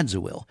Lee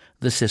Radziwill,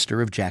 the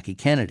sister of Jackie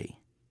Kennedy.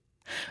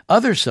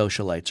 Other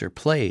socialites are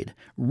played,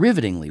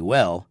 rivetingly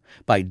well,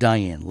 by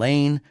Diane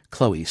Lane,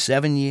 Chloe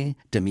Sevigny,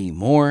 Demi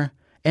Moore,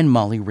 and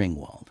Molly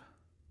Ringwald.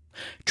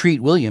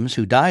 Treat Williams,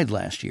 who died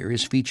last year,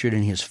 is featured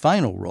in his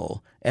final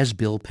role as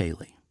Bill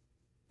Paley.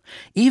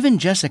 Even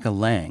Jessica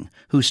Lange,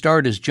 who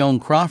starred as Joan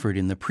Crawford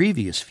in the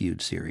previous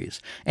Feud series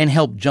and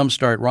helped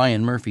jumpstart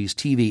Ryan Murphy's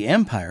TV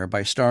empire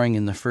by starring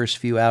in the first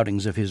few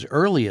outings of his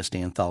earliest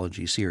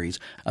anthology series,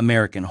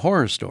 American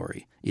Horror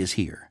Story, is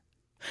here.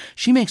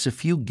 She makes a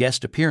few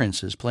guest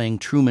appearances playing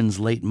Truman's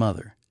late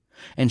mother,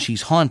 and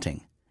she's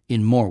haunting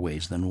in more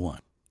ways than one.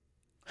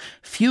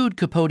 Feud,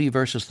 Capote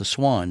versus the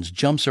Swans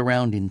jumps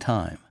around in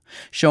time,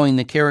 showing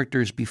the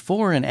characters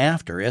before and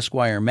after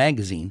Esquire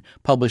magazine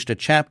published a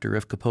chapter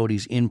of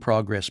Capote's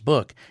in-progress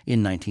book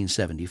in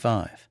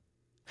 1975.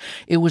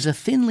 It was a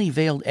thinly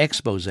veiled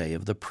expose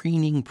of the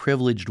preening,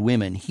 privileged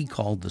women he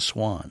called the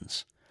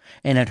Swans,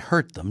 and it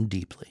hurt them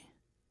deeply.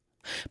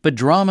 But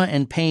drama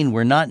and pain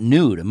were not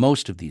new to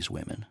most of these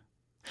women.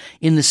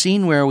 In the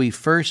scene where we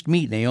first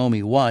meet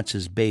Naomi Watts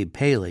as Babe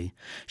Paley,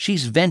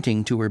 she's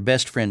venting to her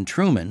best friend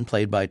Truman,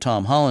 played by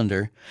Tom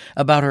Hollander,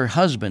 about her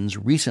husband's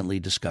recently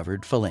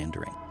discovered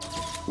philandering.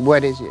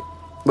 What is it?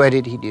 What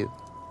did he do?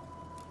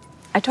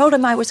 I told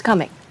him I was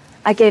coming.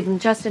 I gave him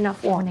just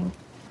enough warning.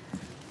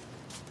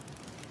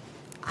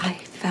 I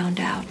found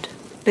out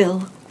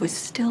Bill was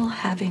still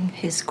having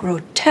his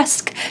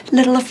grotesque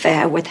little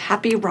affair with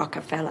Happy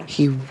Rockefeller.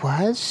 He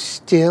was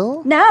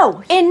still?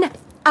 Now, in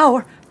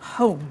our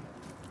home.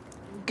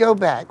 Go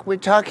back. We're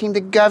talking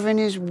the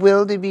governor's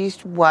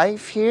wildebeest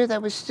wife here?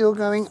 That was still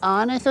going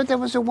on? I thought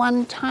that was a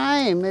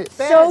one-time at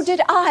best. So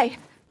did I.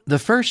 The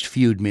first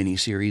Feud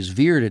miniseries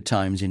veered at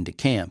times into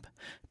camp,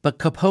 but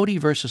Capote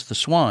versus the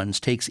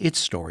Swans takes its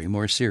story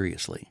more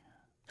seriously.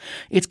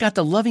 It's got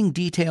the loving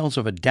details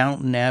of a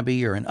Downton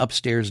Abbey or an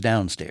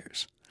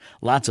upstairs-downstairs.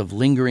 Lots of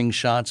lingering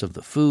shots of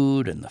the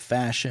food and the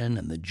fashion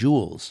and the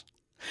jewels.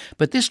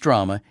 But this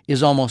drama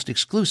is almost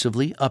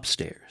exclusively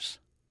upstairs.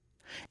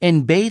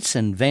 And Bates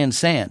and Van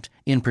Sant,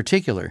 in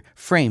particular,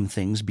 frame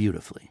things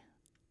beautifully.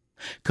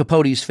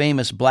 Capote's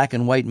famous black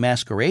and white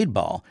masquerade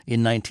ball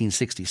in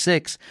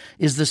 1966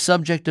 is the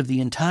subject of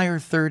the entire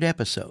third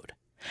episode,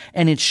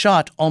 and it's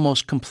shot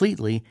almost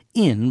completely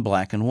in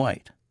black and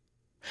white.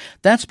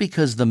 That's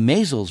because the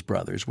Maysles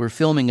brothers were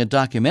filming a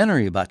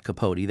documentary about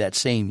Capote that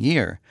same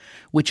year,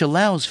 which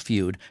allows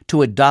Feud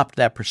to adopt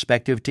that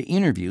perspective to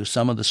interview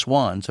some of the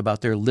Swans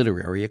about their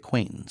literary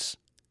acquaintance.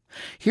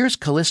 Here's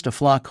Callista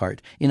Flockhart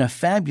in a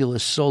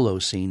fabulous solo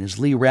scene as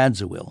Lee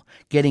Radziwill,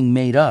 getting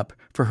made up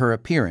for her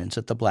appearance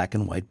at the black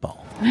and white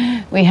ball.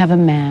 We have a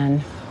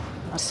man,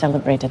 a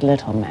celebrated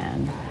little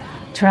man,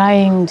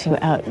 trying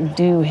to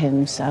outdo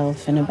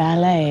himself in a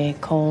ballet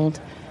called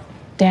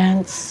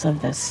Dance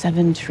of the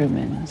Seven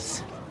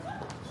Trumans,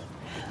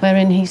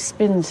 wherein he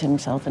spins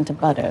himself into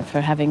butter for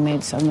having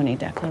made so many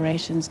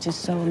declarations to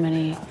so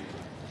many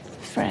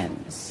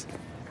friends.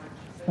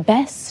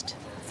 Best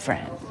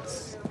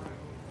friends.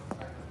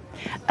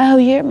 Oh,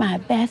 you're my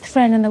best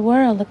friend in the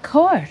world, of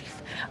course.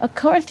 Of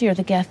course you're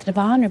the guest of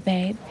honor,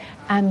 babe.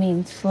 I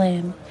mean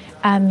Slim.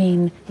 I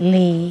mean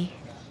Lee.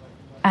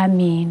 I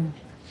mean...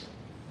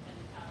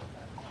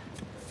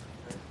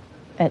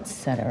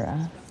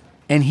 etc.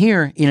 And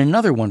here, in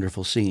another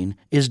wonderful scene,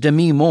 is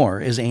Demi Moore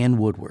as Anne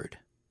Woodward.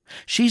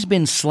 She's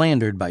been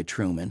slandered by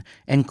Truman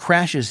and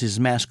crashes his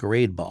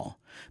masquerade ball,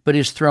 but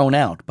is thrown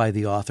out by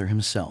the author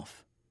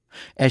himself.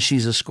 As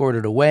she's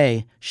escorted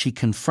away, she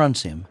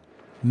confronts him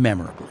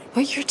memorably.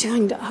 What you're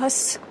doing to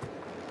us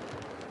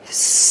is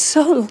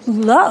so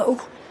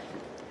low,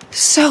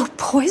 so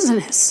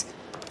poisonous.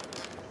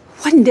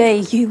 One day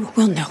you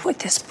will know what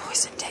this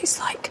poison tastes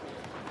like.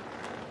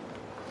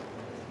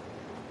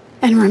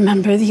 And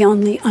remember, the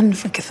only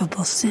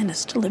unforgivable sin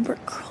is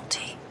deliberate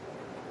cruelty.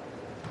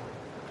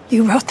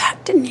 You wrote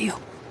that, didn't you?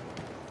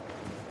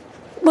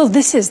 Well,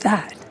 this is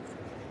that.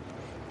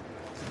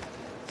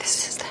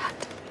 This is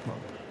that.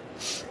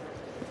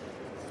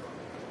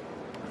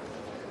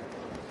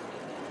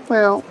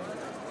 Well,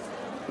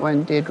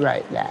 one did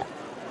write that.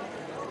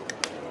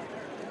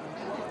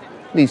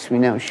 At least we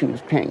know she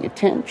was paying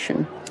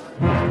attention.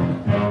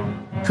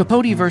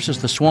 Capote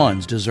versus the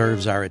Swans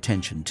deserves our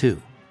attention,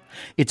 too.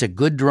 It's a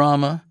good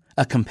drama,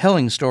 a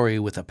compelling story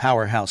with a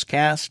powerhouse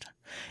cast,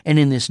 and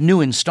in this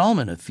new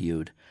installment of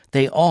Feud,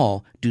 they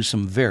all do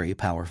some very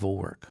powerful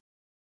work.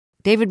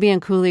 David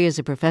Bianculli is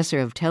a professor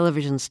of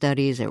television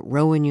studies at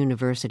Rowan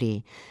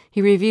University.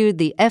 He reviewed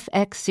the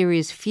FX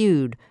series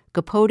Feud,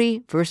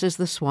 Capote versus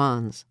the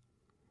Swans.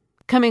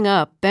 Coming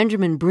up,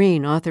 Benjamin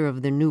Breen, author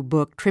of the new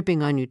book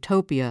Tripping on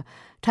Utopia,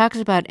 talks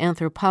about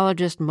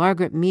anthropologist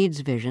Margaret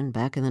Mead's vision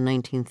back in the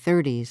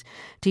 1930s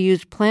to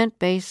use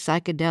plant-based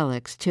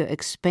psychedelics to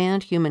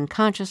expand human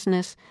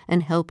consciousness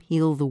and help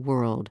heal the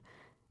world.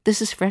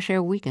 This is Fresh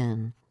Air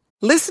Weekend.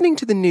 Listening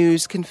to the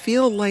news can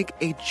feel like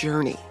a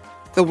journey.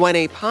 The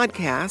 1A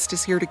podcast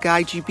is here to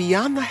guide you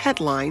beyond the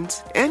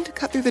headlines and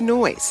cut through the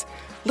noise.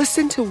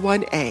 Listen to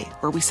 1A,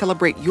 where we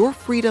celebrate your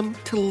freedom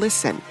to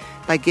listen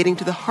by getting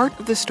to the heart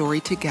of the story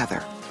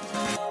together.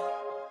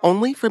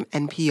 Only from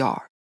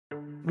NPR.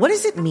 What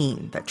does it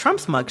mean that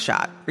Trump's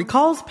mugshot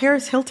recalls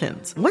Paris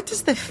Hilton's? What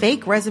does the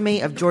fake resume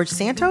of George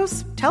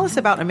Santos tell us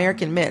about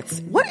American myths?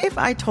 What if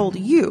I told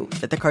you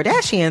that the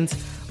Kardashians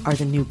are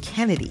the new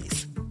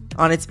Kennedys?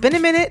 On It's Been a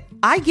Minute,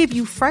 I give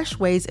you fresh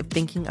ways of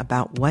thinking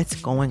about what's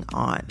going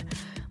on.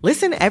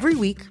 Listen every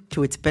week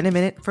to It's Been a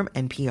Minute from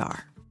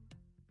NPR.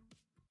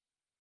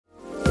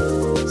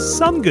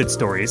 Some good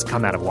stories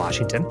come out of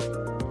Washington,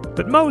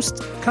 but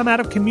most come out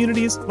of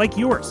communities like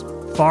yours,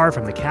 far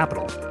from the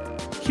capital.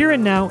 Here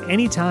and Now,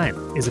 Anytime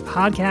is a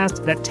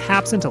podcast that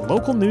taps into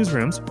local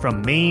newsrooms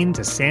from Maine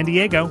to San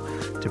Diego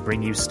to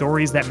bring you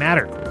stories that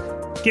matter.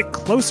 Get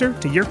closer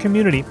to your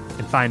community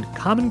and find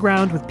common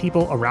ground with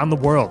people around the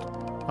world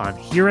on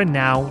Here and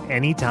Now,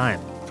 Anytime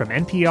from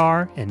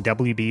NPR and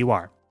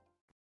WBUR.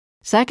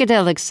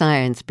 Psychedelic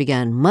science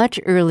began much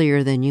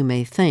earlier than you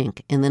may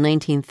think, in the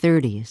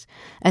 1930s.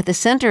 At the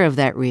center of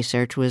that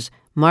research was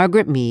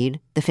Margaret Mead,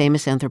 the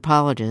famous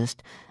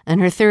anthropologist,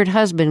 and her third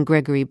husband,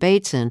 Gregory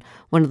Bateson,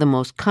 one of the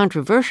most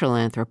controversial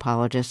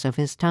anthropologists of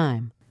his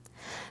time.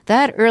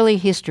 That early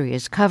history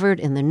is covered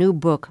in the new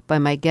book by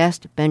my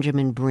guest,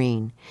 Benjamin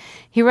Breen.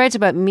 He writes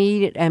about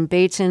Mead and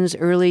Bateson's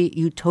early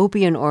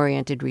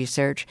utopian-oriented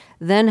research,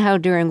 then how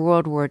during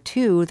World War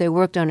II they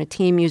worked on a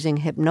team using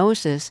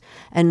hypnosis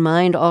and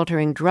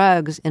mind-altering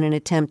drugs in an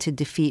attempt to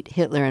defeat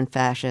Hitler and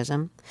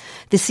fascism,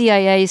 the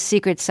CIA's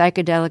secret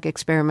psychedelic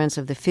experiments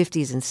of the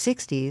 50s and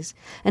 60s,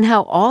 and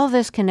how all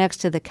this connects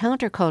to the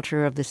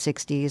counterculture of the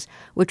 60s,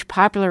 which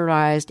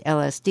popularized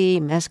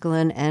LSD,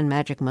 mescaline, and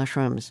magic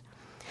mushrooms.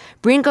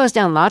 Breen goes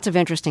down lots of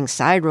interesting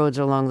side roads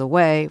along the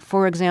way.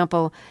 For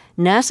example,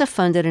 NASA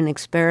funded an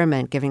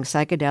experiment giving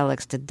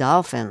psychedelics to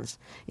dolphins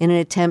in an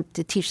attempt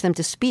to teach them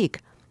to speak.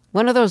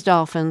 One of those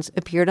dolphins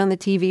appeared on the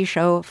TV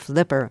show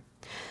Flipper.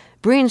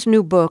 Breen's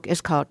new book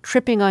is called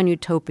Tripping on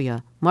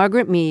Utopia,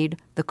 Margaret Mead,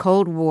 the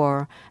Cold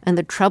War, and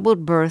the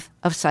Troubled Birth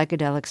of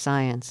Psychedelic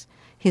Science.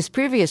 His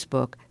previous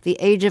book, The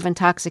Age of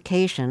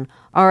Intoxication,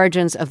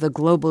 Origins of the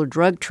Global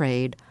Drug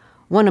Trade,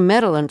 won a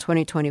medal in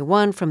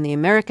 2021 from the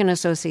American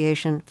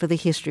Association for the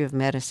History of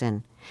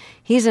Medicine.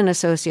 He's an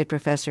associate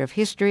professor of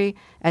history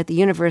at the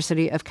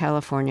University of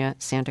California,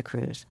 Santa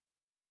Cruz.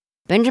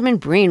 Benjamin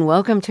Breen,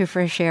 welcome to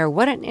Fresh Air.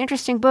 What an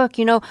interesting book.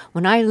 You know,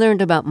 when I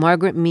learned about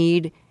Margaret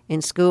Mead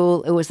in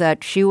school, it was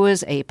that she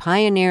was a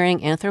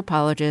pioneering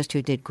anthropologist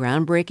who did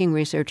groundbreaking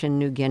research in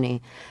New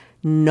Guinea.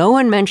 No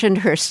one mentioned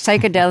her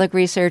psychedelic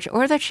research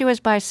or that she was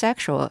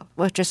bisexual,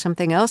 which is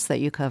something else that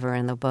you cover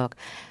in the book,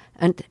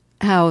 and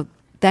how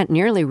that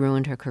nearly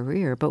ruined her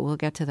career, but we'll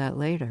get to that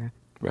later.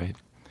 Right.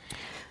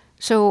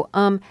 So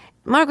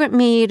Margaret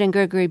Mead and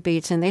Gregory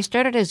Bateson, they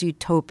started as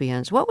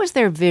utopians. What was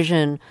their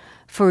vision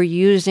for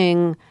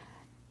using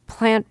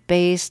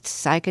plant-based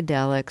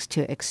psychedelics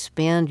to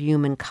expand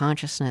human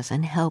consciousness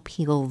and help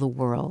heal the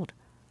world?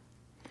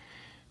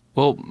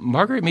 Well,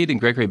 Margaret Mead and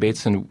Gregory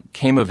Bateson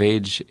came of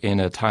age in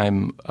a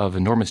time of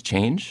enormous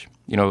change,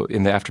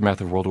 in the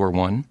aftermath of World War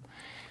I.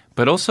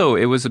 But also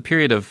it was a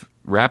period of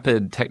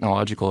rapid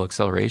technological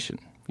acceleration.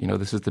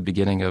 This is the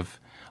beginning of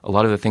a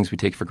lot of the things we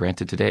take for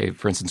granted today.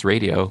 For instance,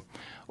 radio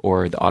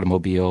or the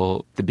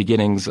automobile, the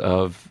beginnings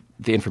of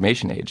the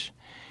information age.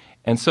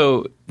 And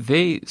so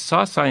they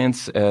saw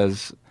science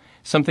as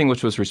something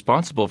which was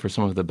responsible for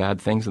some of the bad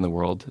things in the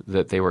world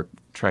that they were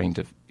trying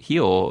to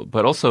heal,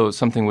 but also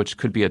something which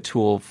could be a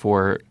tool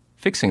for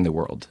fixing the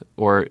world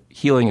or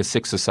healing a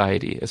sick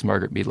society, as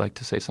Margaret Mead liked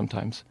to say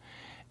sometimes.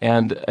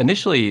 And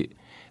initially,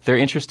 their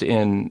interest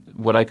in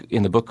what I,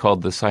 in the book,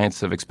 called the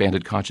science of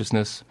expanded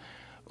consciousness,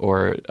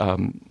 or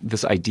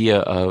this idea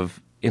of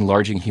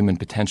enlarging human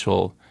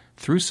potential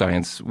through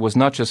science, was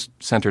not just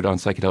centered on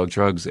psychedelic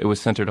drugs. It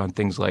was centered on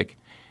things like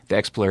the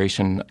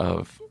exploration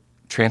of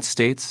trance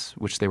states,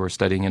 which they were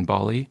studying in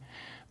Bali,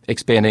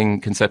 expanding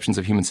conceptions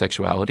of human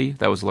sexuality.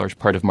 That was a large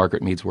part of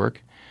Margaret Mead's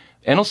work.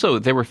 And also,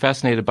 they were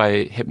fascinated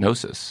by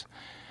hypnosis.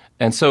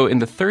 And so in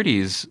the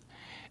 30s,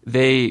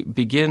 they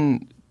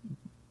begin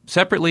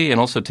separately and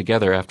also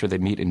together after they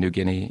meet in New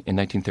Guinea in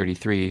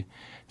 1933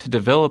 to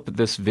develop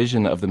this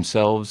vision of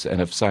themselves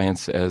and of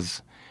science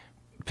as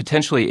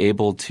potentially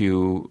able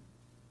to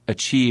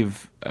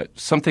achieve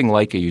something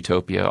like a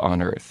utopia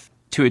on Earth,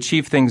 to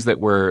achieve things that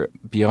were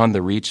beyond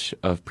the reach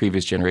of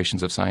previous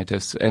generations of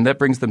scientists, and that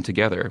brings them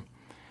together.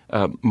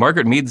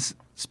 Margaret Mead's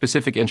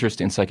specific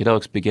interest in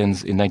psychedelics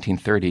begins in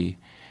 1930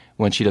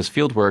 when she does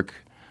field work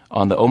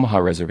on the Omaha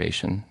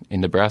Reservation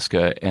in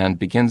Nebraska and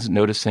begins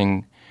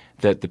noticing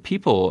that the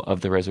people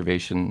of the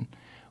reservation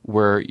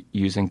were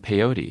using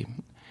peyote.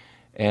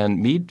 And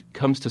Mead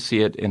comes to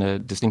see it in a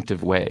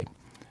distinctive way.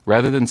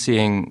 Rather than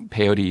seeing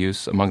peyote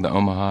use among the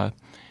Omaha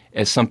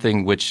as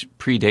something which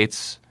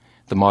predates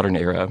the modern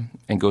era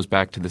and goes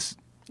back to this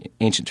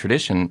ancient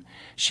tradition,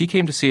 she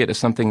came to see it as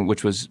something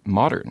which was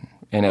modern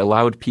and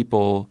allowed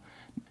people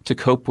to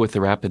cope with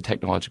the rapid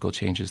technological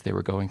changes they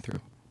were going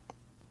through.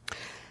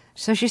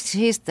 So she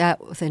sees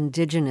that with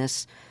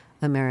indigenous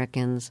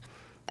Americans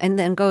and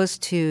then goes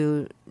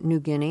to New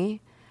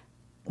Guinea.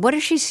 What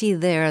does she see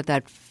there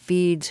that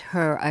feeds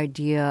her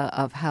idea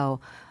of how,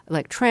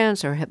 like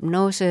trance or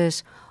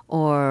hypnosis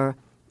or,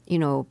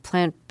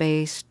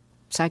 plant-based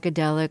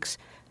psychedelics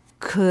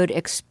could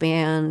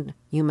expand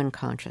human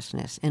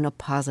consciousness in a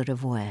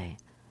positive way?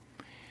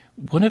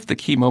 One of the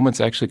key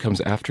moments actually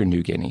comes after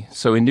New Guinea.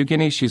 So in New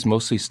Guinea, she's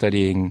mostly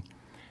studying,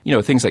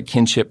 things like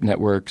kinship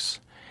networks,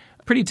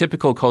 pretty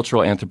typical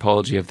cultural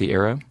anthropology of the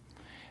era.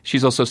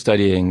 She's also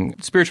studying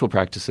spiritual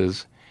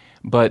practices,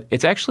 but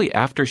it's actually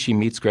after she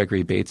meets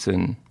Gregory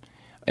Bateson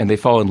and they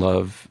fall in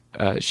love.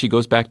 She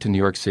goes back to New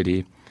York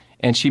City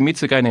and she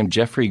meets a guy named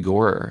Jeffrey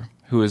Gorer,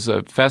 who is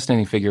a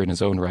fascinating figure in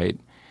his own right,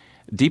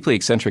 deeply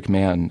eccentric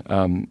man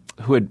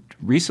who had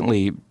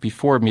recently,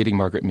 before meeting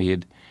Margaret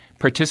Mead,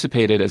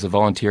 participated as a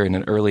volunteer in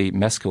an early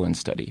mescaline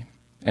study.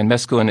 And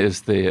mescaline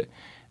is the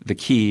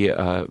key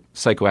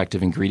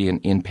psychoactive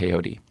ingredient in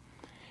peyote.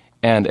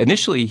 And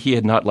initially, he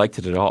had not liked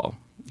it at all.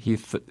 He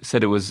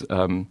said it was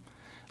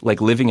like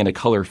living in a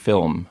color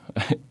film.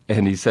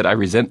 And he said, "I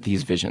resent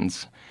these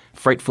visions.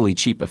 Frightfully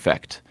cheap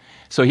effect."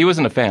 So he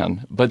wasn't a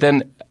fan. But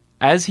then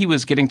as he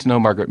was getting to know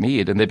Margaret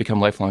Mead and they become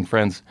lifelong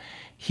friends,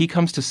 he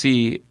comes to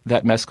see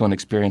that mescaline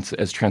experience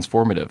as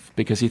transformative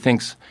because he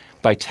thinks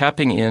by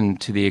tapping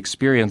into the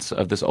experience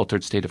of this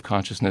altered state of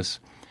consciousness,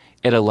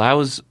 it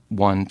allows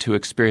one to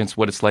experience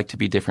what it's like to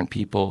be different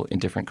people in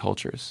different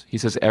cultures. He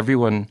says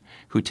everyone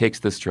who takes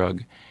this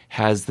drug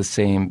has the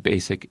same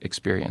basic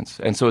experience.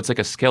 And so it's like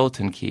a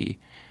skeleton key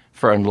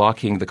for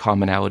unlocking the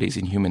commonalities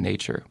in human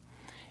nature.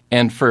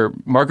 And for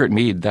Margaret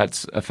Mead,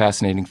 that's a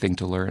fascinating thing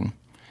to learn.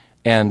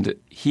 And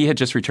he had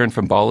just returned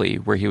from Bali,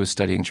 where he was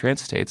studying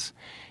trance states.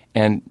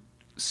 And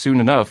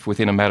soon enough,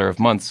 within a matter of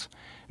months,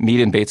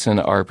 Mead and Bateson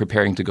are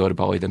preparing to go to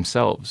Bali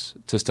themselves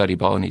to study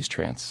Balinese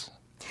trance.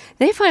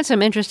 They find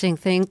some interesting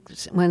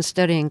things when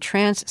studying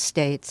trance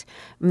states.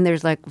 I mean,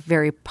 there's like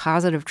very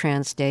positive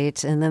trance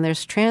states, and then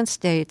there's trance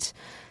states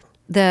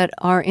that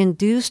are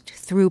induced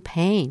through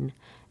pain.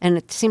 And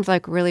it seems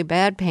like really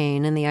bad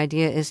pain, and the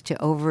idea is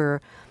to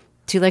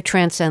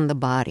transcend the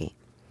body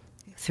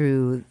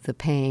through the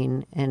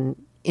pain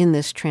and in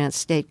this trance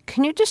state.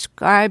 Can you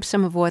describe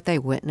some of what they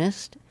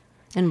witnessed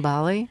in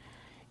Bali?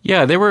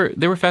 Yeah, they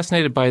were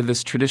fascinated by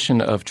this tradition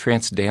of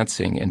trance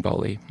dancing in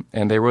Bali,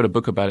 and they wrote a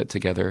book about it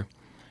together.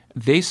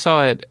 They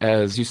saw it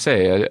as, you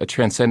say, a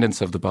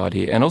transcendence of the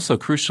body, and also,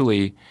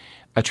 crucially,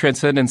 a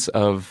transcendence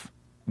of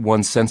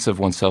one's sense of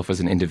oneself as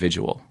an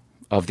individual,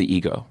 of the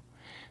ego.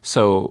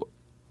 So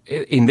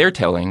in their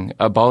telling,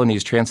 a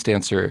Balinese trance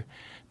dancer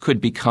could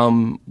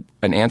become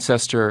an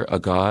ancestor, a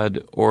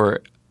god,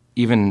 or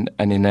even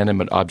an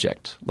inanimate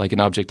object like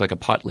a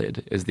pot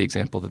lid is the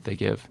example that they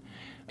give.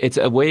 It's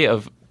a way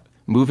of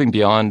moving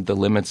beyond the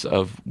limits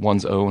of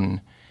one's own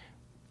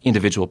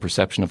individual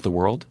perception of the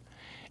world.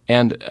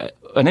 And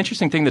an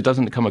interesting thing that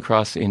doesn't come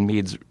across in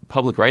Mead's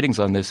public writings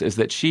on this is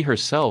that she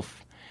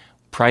herself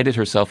prided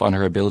herself on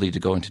her ability to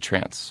go into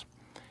trance.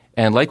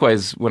 And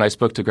likewise, when I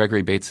spoke to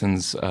Gregory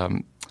Bateson's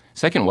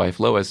second wife,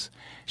 Lois,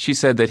 she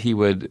said that he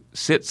would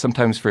sit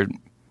sometimes for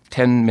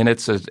 10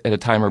 minutes at a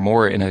time or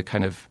more in a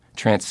kind of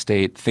trance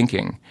state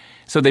thinking.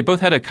 So they both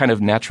had a kind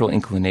of natural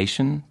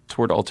inclination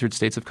toward altered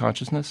states of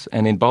consciousness.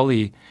 And in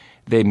Bali,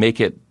 they make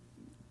it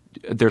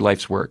their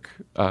life's work,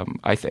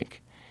 I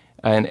think.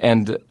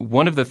 And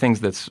one of the things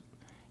that's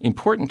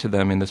important to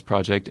them in this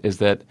project is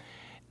that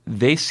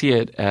they see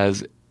it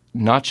as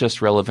not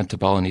just relevant to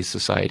Balinese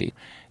society.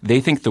 They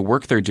think the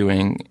work they're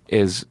doing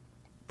is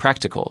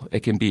practical. It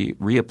can be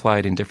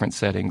reapplied in different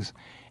settings,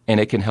 and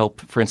it can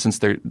help. For instance,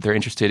 they're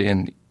interested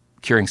in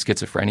curing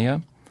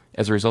schizophrenia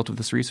as a result of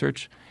this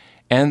research.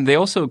 And they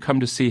also come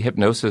to see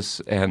hypnosis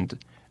and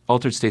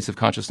altered states of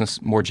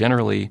consciousness more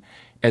generally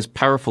as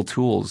powerful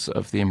tools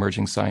of the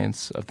emerging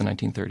science of the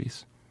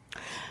 1930s.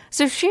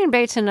 So she and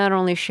Bateson not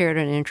only shared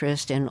an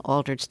interest in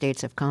altered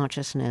states of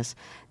consciousness,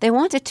 they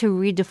wanted to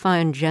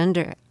redefine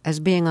gender as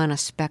being on a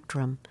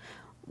spectrum,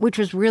 which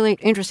was really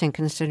interesting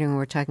considering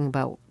we're talking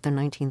about the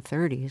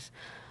 1930s.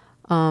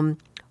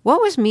 What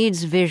was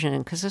Mead's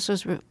vision? Because this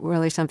was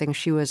really something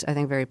she was, I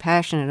think, very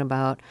passionate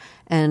about.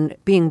 And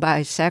being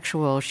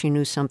bisexual, she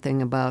knew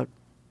something about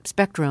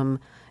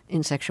spectrum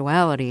in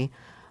sexuality.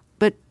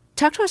 But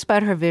talk to us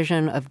about her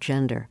vision of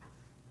gender.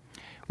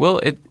 Well,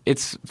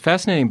 it's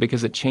fascinating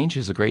because it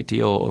changes a great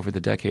deal over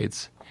the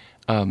decades.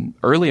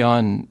 Early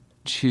on,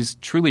 she's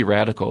truly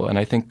radical, and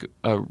I think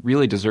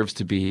really deserves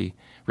to be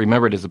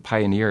remembered as a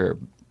pioneer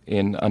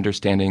in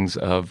understandings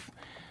of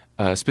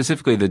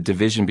specifically the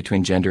division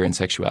between gender and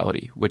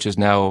sexuality, which is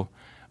now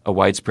a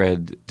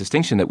widespread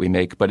distinction that we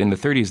make. But in the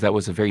 30s, that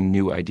was a very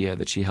new idea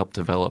that she helped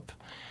develop.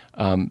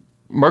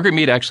 Margaret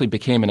Mead actually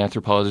became an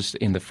anthropologist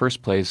in the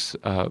first place,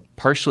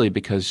 partially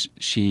because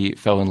she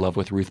fell in love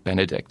with Ruth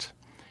Benedict,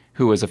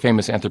 who was a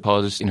famous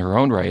anthropologist in her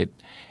own right.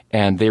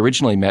 And they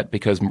originally met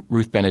because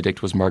Ruth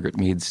Benedict was Margaret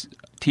Mead's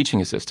teaching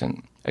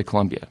assistant at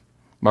Columbia.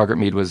 Margaret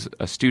Mead was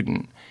a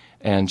student,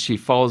 and she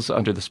falls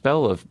under the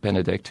spell of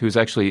Benedict, who's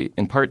actually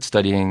in part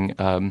studying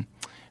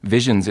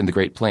visions in the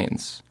Great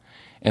Plains.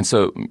 And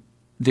so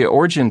the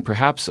origin,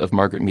 perhaps, of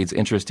Margaret Mead's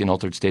interest in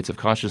altered states of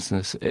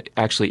consciousness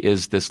actually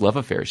is this love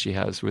affair she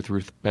has with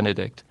Ruth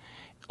Benedict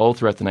all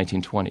throughout the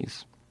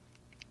 1920s.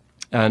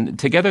 And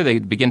together they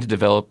begin to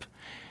develop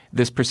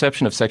this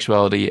perception of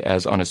sexuality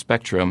as on a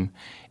spectrum.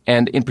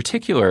 And in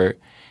particular,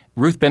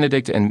 Ruth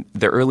Benedict and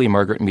the early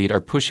Margaret Mead are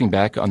pushing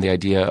back on the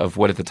idea of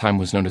what at the time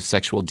was known as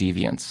sexual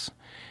deviance.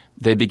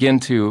 They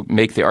begin to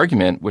make the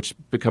argument, which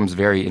becomes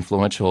very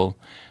influential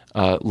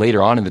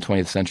later on in the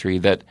 20th century,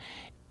 that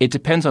it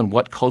depends on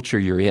what culture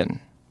you're in.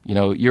 You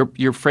know,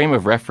 your frame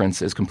of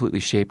reference is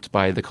completely shaped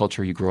by the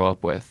culture you grow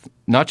up with,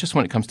 not just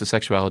when it comes to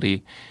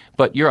sexuality,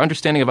 but your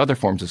understanding of other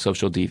forms of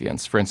social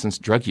deviance, for instance,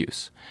 drug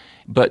use.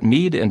 But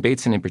Mead and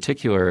Bateson in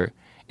particular,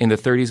 in the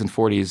 30s and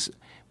 40s,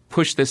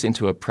 push this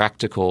into a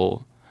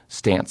practical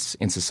stance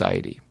in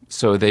society.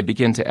 So they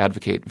begin to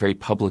advocate very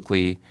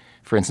publicly,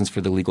 for instance, for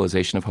the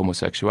legalization of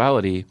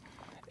homosexuality.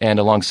 And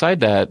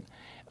alongside that,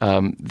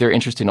 their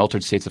interest in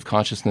altered states of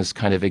consciousness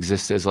kind of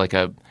exists as like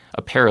a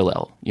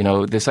parallel. You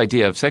know, this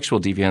idea of sexual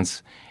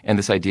deviance and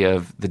this idea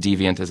of the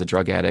deviant as a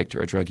drug addict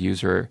or a drug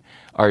user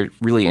are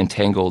really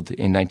entangled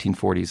in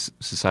 1940s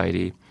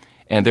society.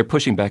 And they're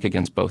pushing back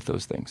against both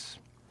those things.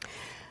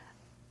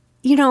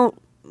 You know,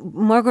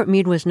 Margaret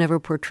Mead was never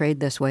portrayed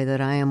this way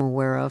that I am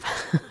aware of.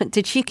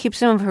 Did she keep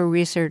some of her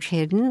research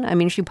hidden? I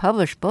mean, she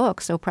published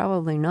books, so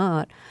probably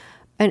not.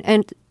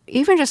 And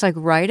even just like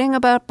writing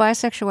about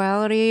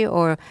bisexuality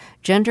or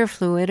gender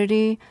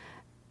fluidity,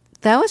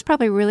 that was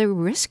probably really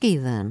risky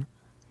then.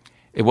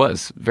 It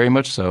was, very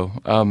much so.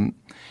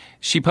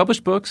 She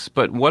published books,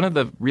 but one of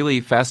the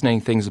really fascinating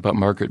things about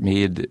Margaret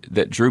Mead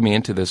that drew me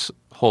into this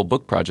whole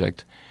book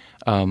project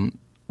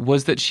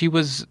was that she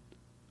was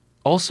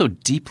also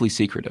deeply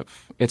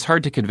secretive. It's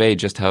hard to convey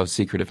just how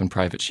secretive and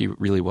private she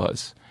really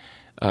was.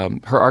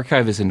 Her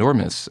archive is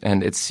enormous,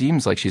 and it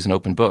seems like she's an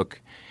open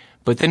book.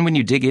 But then when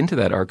you dig into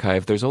that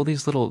archive, there's all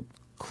these little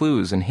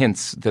clues and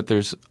hints that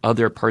there's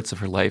other parts of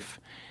her life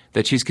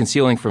that she's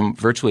concealing from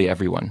virtually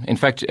everyone. In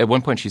fact, at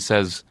one point she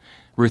says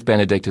Ruth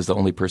Benedict is the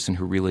only person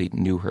who really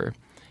knew her.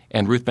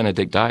 And Ruth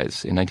Benedict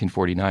dies in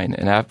 1949.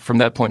 And from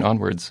that point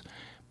onwards,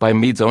 by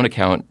Mead's own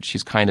account,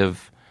 she's kind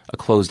of a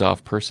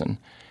closed-off person.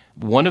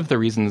 One of the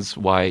reasons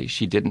why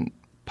she didn't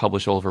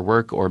publish all of her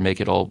work or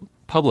make it all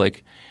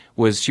public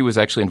was she was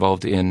actually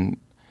involved in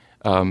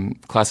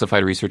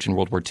classified research in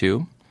World War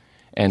II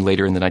and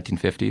later in the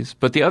 1950s.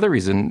 But the other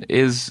reason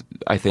is,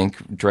 I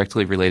think,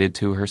 directly related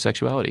to her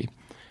sexuality.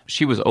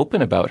 She was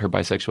open about her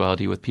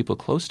bisexuality with people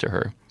close to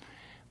her.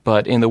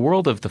 But in the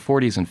world of the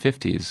 40s and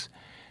 50s,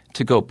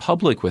 to go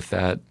public with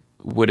that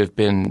would have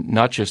been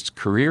not just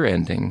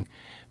career-ending,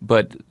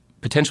 but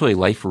potentially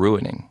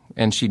life-ruining.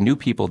 And she knew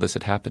people this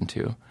had happened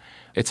to.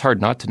 It's hard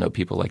not to know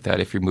people like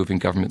that if you're moving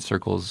government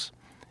circles,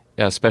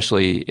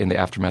 especially in the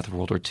aftermath of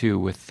World War II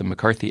with the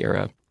McCarthy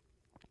era.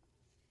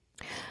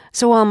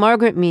 So while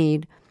Margaret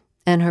Mead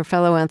and her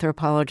fellow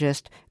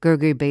anthropologist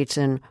Gregory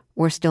Bateson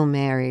were still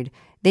married,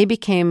 they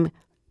became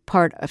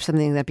part of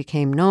something that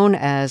became known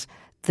as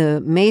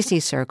the Macy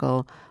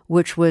Circle,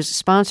 which was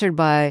sponsored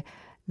by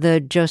the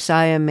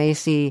Josiah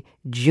Macy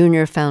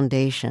Jr.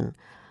 Foundation.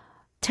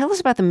 Tell us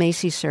about the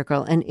Macy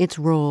Circle and its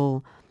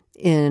role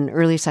in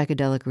early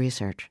psychedelic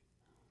research.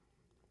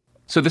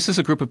 So this is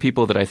a group of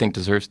people that I think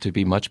deserves to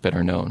be much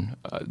better known.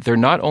 They're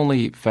not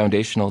only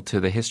foundational to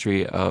the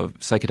history of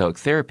psychedelic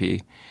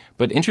therapy,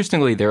 but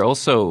interestingly, they're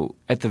also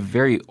at the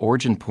very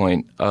origin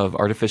point of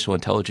artificial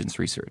intelligence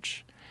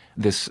research.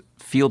 This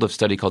field of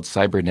study called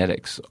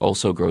cybernetics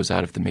also grows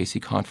out of the Macy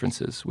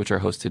conferences, which are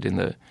hosted in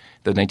the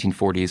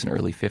 1940s and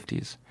early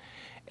 50s.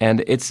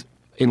 And it's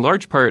in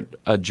large part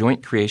a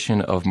joint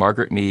creation of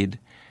Margaret Mead,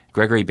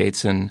 Gregory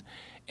Bateson,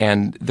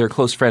 and their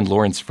close friend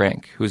Lawrence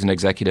Frank, who's an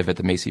executive at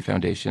the Macy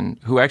Foundation,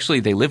 who actually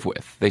they live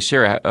with. They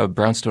share a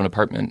brownstone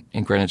apartment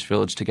in Greenwich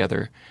Village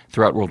together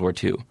throughout World War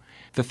II.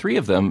 The three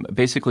of them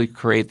basically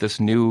create this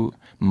new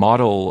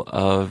model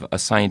of a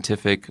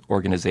scientific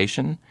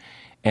organization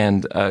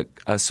and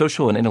a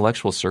social and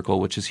intellectual circle,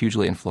 which is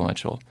hugely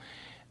influential.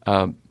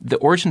 The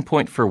origin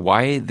point for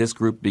why this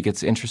group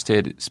gets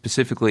interested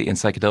specifically in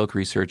psychedelic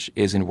research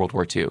is in World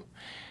War II.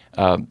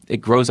 It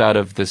grows out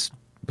of this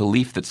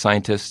belief that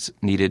scientists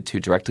needed to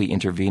directly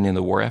intervene in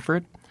the war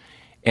effort,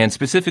 and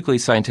specifically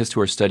scientists who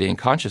are studying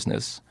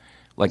consciousness,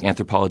 like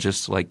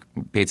anthropologists like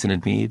Bateson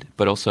and Mead,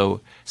 but also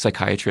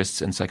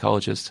psychiatrists and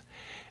psychologists.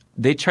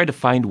 They tried to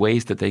find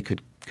ways that they could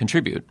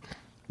contribute.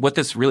 What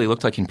this really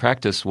looked like in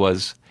practice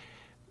was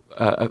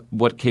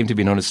what came to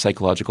be known as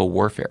psychological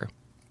warfare.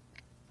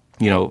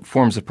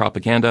 Forms of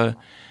propaganda,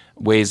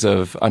 ways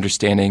of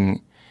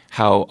understanding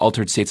how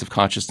altered states of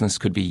consciousness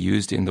could be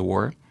used in the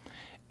war.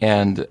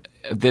 And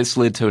this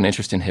led to an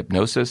interest in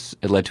hypnosis.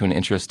 It led to an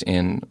interest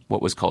in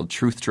what was called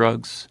truth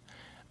drugs.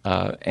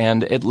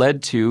 And it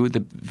led to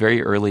the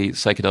very early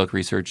psychedelic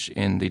research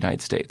in the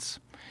United States.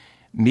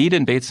 Mead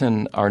and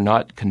Bateson are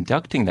not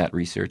conducting that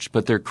research,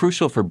 but they're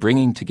crucial for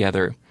bringing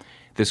together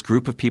this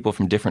group of people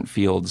from different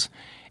fields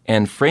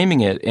and framing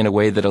it in a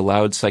way that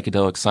allowed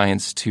psychedelic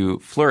science to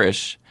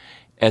flourish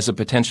as a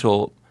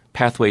potential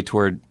pathway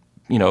toward,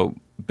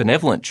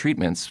 benevolent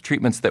treatments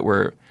that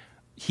were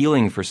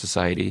healing for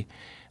society.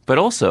 But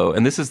also,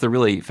 and this is the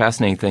really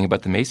fascinating thing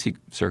about the Macy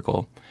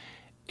Circle,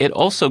 it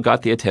also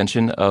got the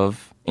attention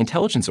of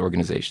intelligence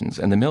organizations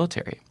and the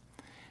military.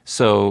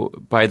 So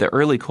by the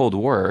early Cold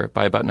War,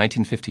 by about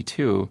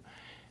 1952,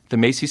 the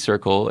Macy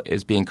Circle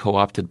is being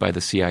co-opted by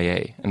the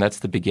CIA. And that's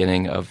the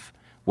beginning of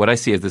what I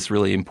see as this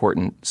really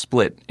important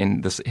split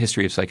in the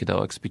history of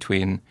psychedelics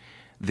between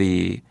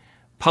the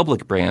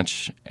public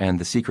branch and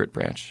the secret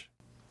branch.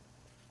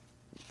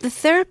 The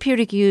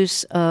therapeutic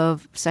use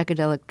of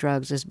psychedelic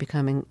drugs is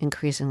becoming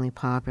increasingly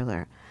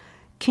popular.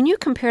 Can you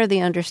compare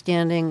the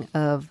understanding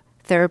of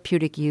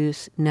therapeutic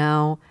use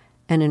now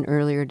and in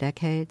earlier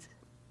decades?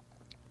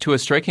 To a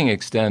striking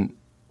extent,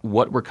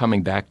 what we're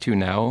coming back to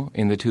now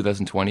in the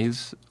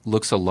 2020s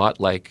looks a lot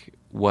like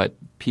what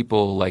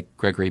people like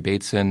Gregory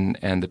Bateson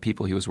and the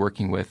people he was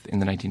working with in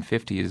the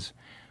 1950s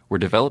were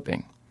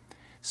developing.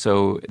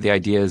 So the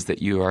idea is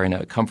that you are in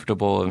a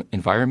comfortable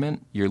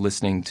environment, you're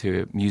listening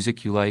to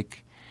music you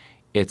like,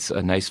 it's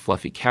a nice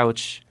fluffy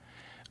couch,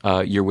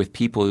 you're with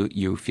people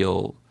you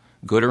feel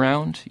good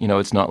around.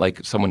 It's not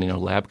like someone in a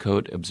lab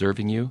coat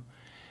observing you.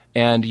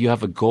 And you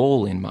have a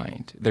goal in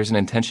mind. There's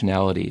an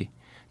intentionality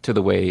to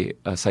the way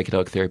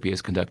psychedelic therapy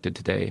is conducted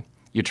today.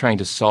 You're trying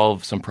to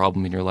solve some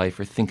problem in your life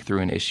or think through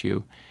an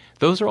issue.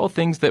 Those are all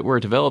things that were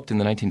developed in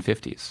the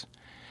 1950s.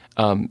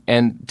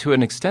 And to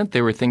an extent,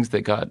 they were things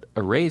that got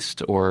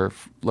erased or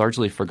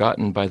largely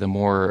forgotten by the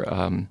more,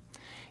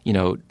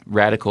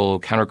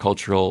 radical,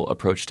 countercultural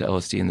approach to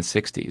LSD in the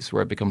 60s,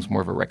 where it becomes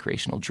more of a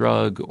recreational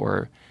drug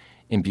or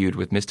imbued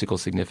with mystical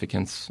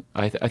significance.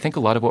 I think a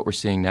lot of what we're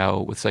seeing now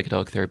with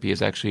psychedelic therapy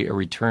is actually a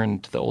return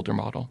to the older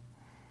model.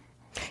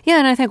 Yeah,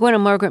 and I think one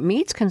of Margaret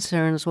Mead's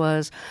concerns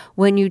was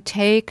when you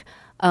take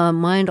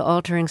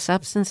mind-altering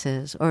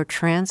substances or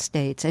trance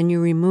states and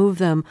you remove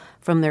them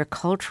from their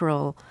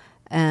cultural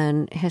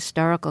and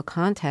historical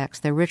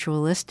context, their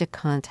ritualistic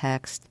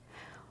context,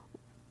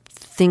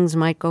 things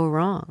might go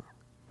wrong.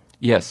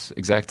 Yes,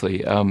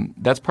 exactly.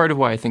 That's part of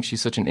why I think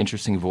she's such an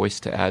interesting voice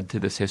to add to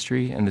this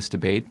history and this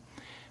debate,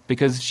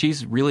 because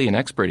she's really an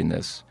expert in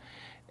this.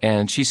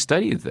 And she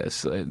studied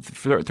this.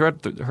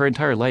 Throughout her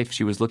entire life,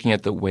 she was looking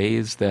at the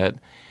ways that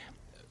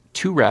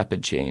too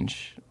rapid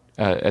change,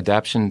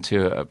 adaptation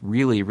to a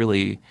really,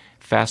 really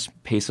fast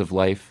pace of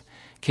life,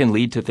 can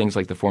lead to things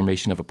like the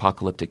formation of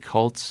apocalyptic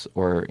cults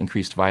or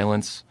increased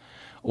violence,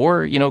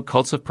 or,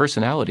 cults of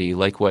personality,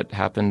 like what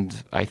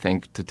happened, I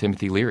think, to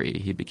Timothy Leary.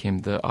 He became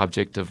the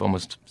object of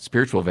almost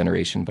spiritual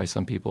veneration by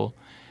some people.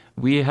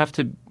 We have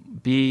to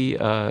be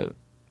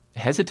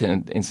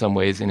hesitant in some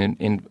ways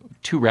in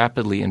too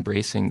rapidly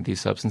embracing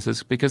these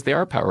substances because they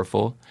are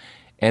powerful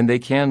and they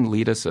can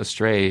lead us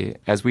astray,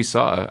 as we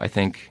saw, I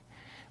think,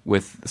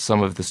 with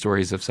some of the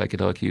stories of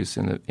psychedelic use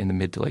in the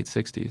mid to late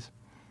 60s.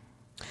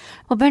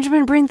 Well,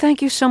 Benjamin Breen,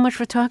 thank you so much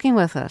for talking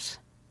with us.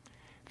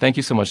 Thank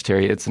you so much,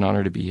 Terry. It's an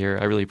honor to be here.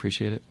 I really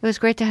appreciate it. It was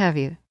great to have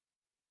you.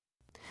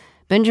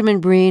 Benjamin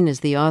Breen is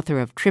the author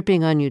of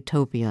Tripping on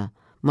Utopia,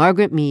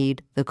 Margaret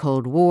Mead, The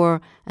Cold War,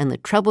 and the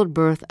Troubled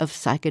Birth of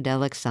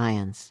Psychedelic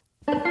Science.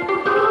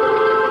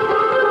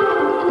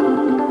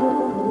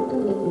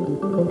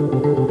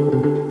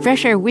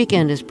 Fresh Air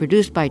Weekend is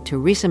produced by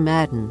Teresa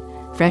Madden.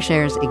 Fresh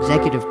Air's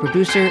executive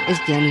producer is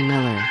Danny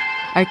Miller.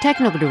 Our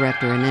technical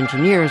director and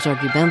engineer is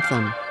Augie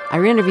Bentham.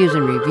 Our interviews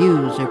and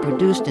reviews are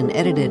produced and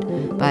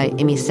edited by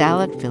Amy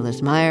Salat,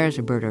 Phyllis Myers,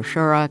 Roberto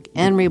Shorrock,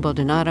 Anne-Marie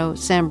Baldonado,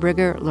 Sam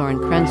Brigger, Lauren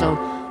Krenzel,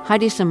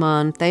 Heidi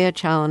Saman, Thea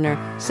Chaloner,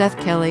 Seth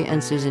Kelly,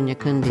 and Susan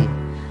Yakundi.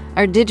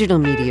 Our digital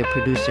media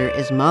producer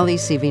is Molly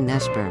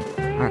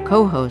Seavey-Nesper. Our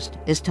co-host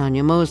is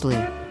Tanya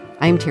Mosley.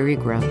 I'm Terry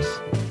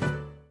Gross.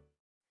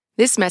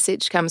 This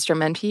message comes from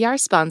NPR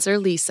sponsor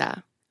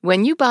Leesa.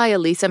 When you buy a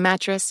Leesa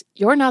mattress,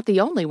 you're not the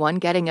only one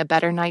getting a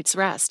better night's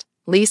rest.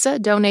 Leesa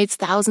donates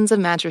thousands of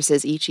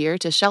mattresses each year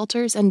to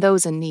shelters and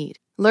those in need.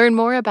 Learn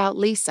more about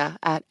Leesa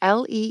at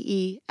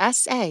leesa.com.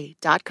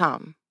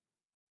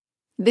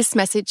 This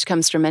message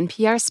comes from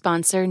NPR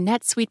sponsor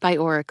NetSuite by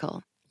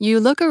Oracle. You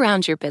look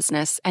around your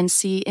business and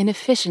see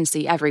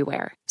inefficiency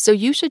everywhere, so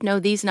you should know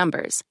these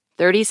numbers.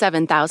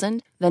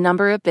 37,000, the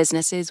number of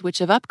businesses which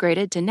have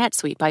upgraded to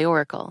NetSuite by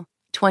Oracle.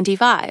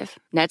 25,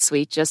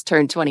 NetSuite just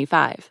turned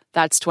 25.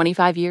 That's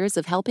 25 years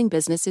of helping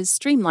businesses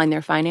streamline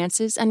their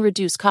finances and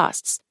reduce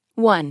costs.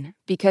 1,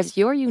 because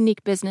your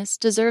unique business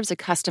deserves a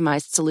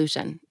customized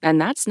solution, and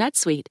that's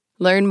NetSuite.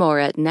 Learn more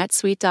at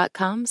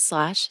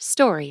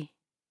netsuite.com/story.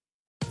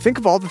 Think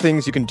of all the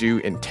things you can do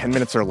in 10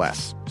 minutes or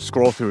less.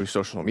 Scroll through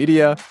social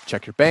media,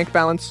 check your bank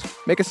balance,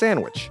 make a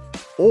sandwich,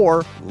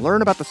 or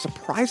learn about the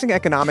surprising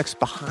economics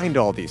behind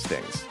all these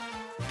things.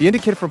 The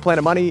Indicator from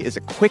Planet Money is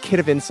a quick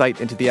hit of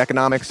insight into the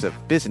economics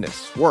of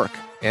business, work,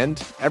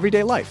 and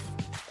everyday life.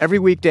 Every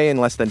weekday in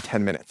less than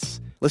 10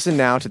 minutes. Listen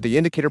now to the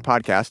Indicator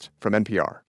podcast from NPR.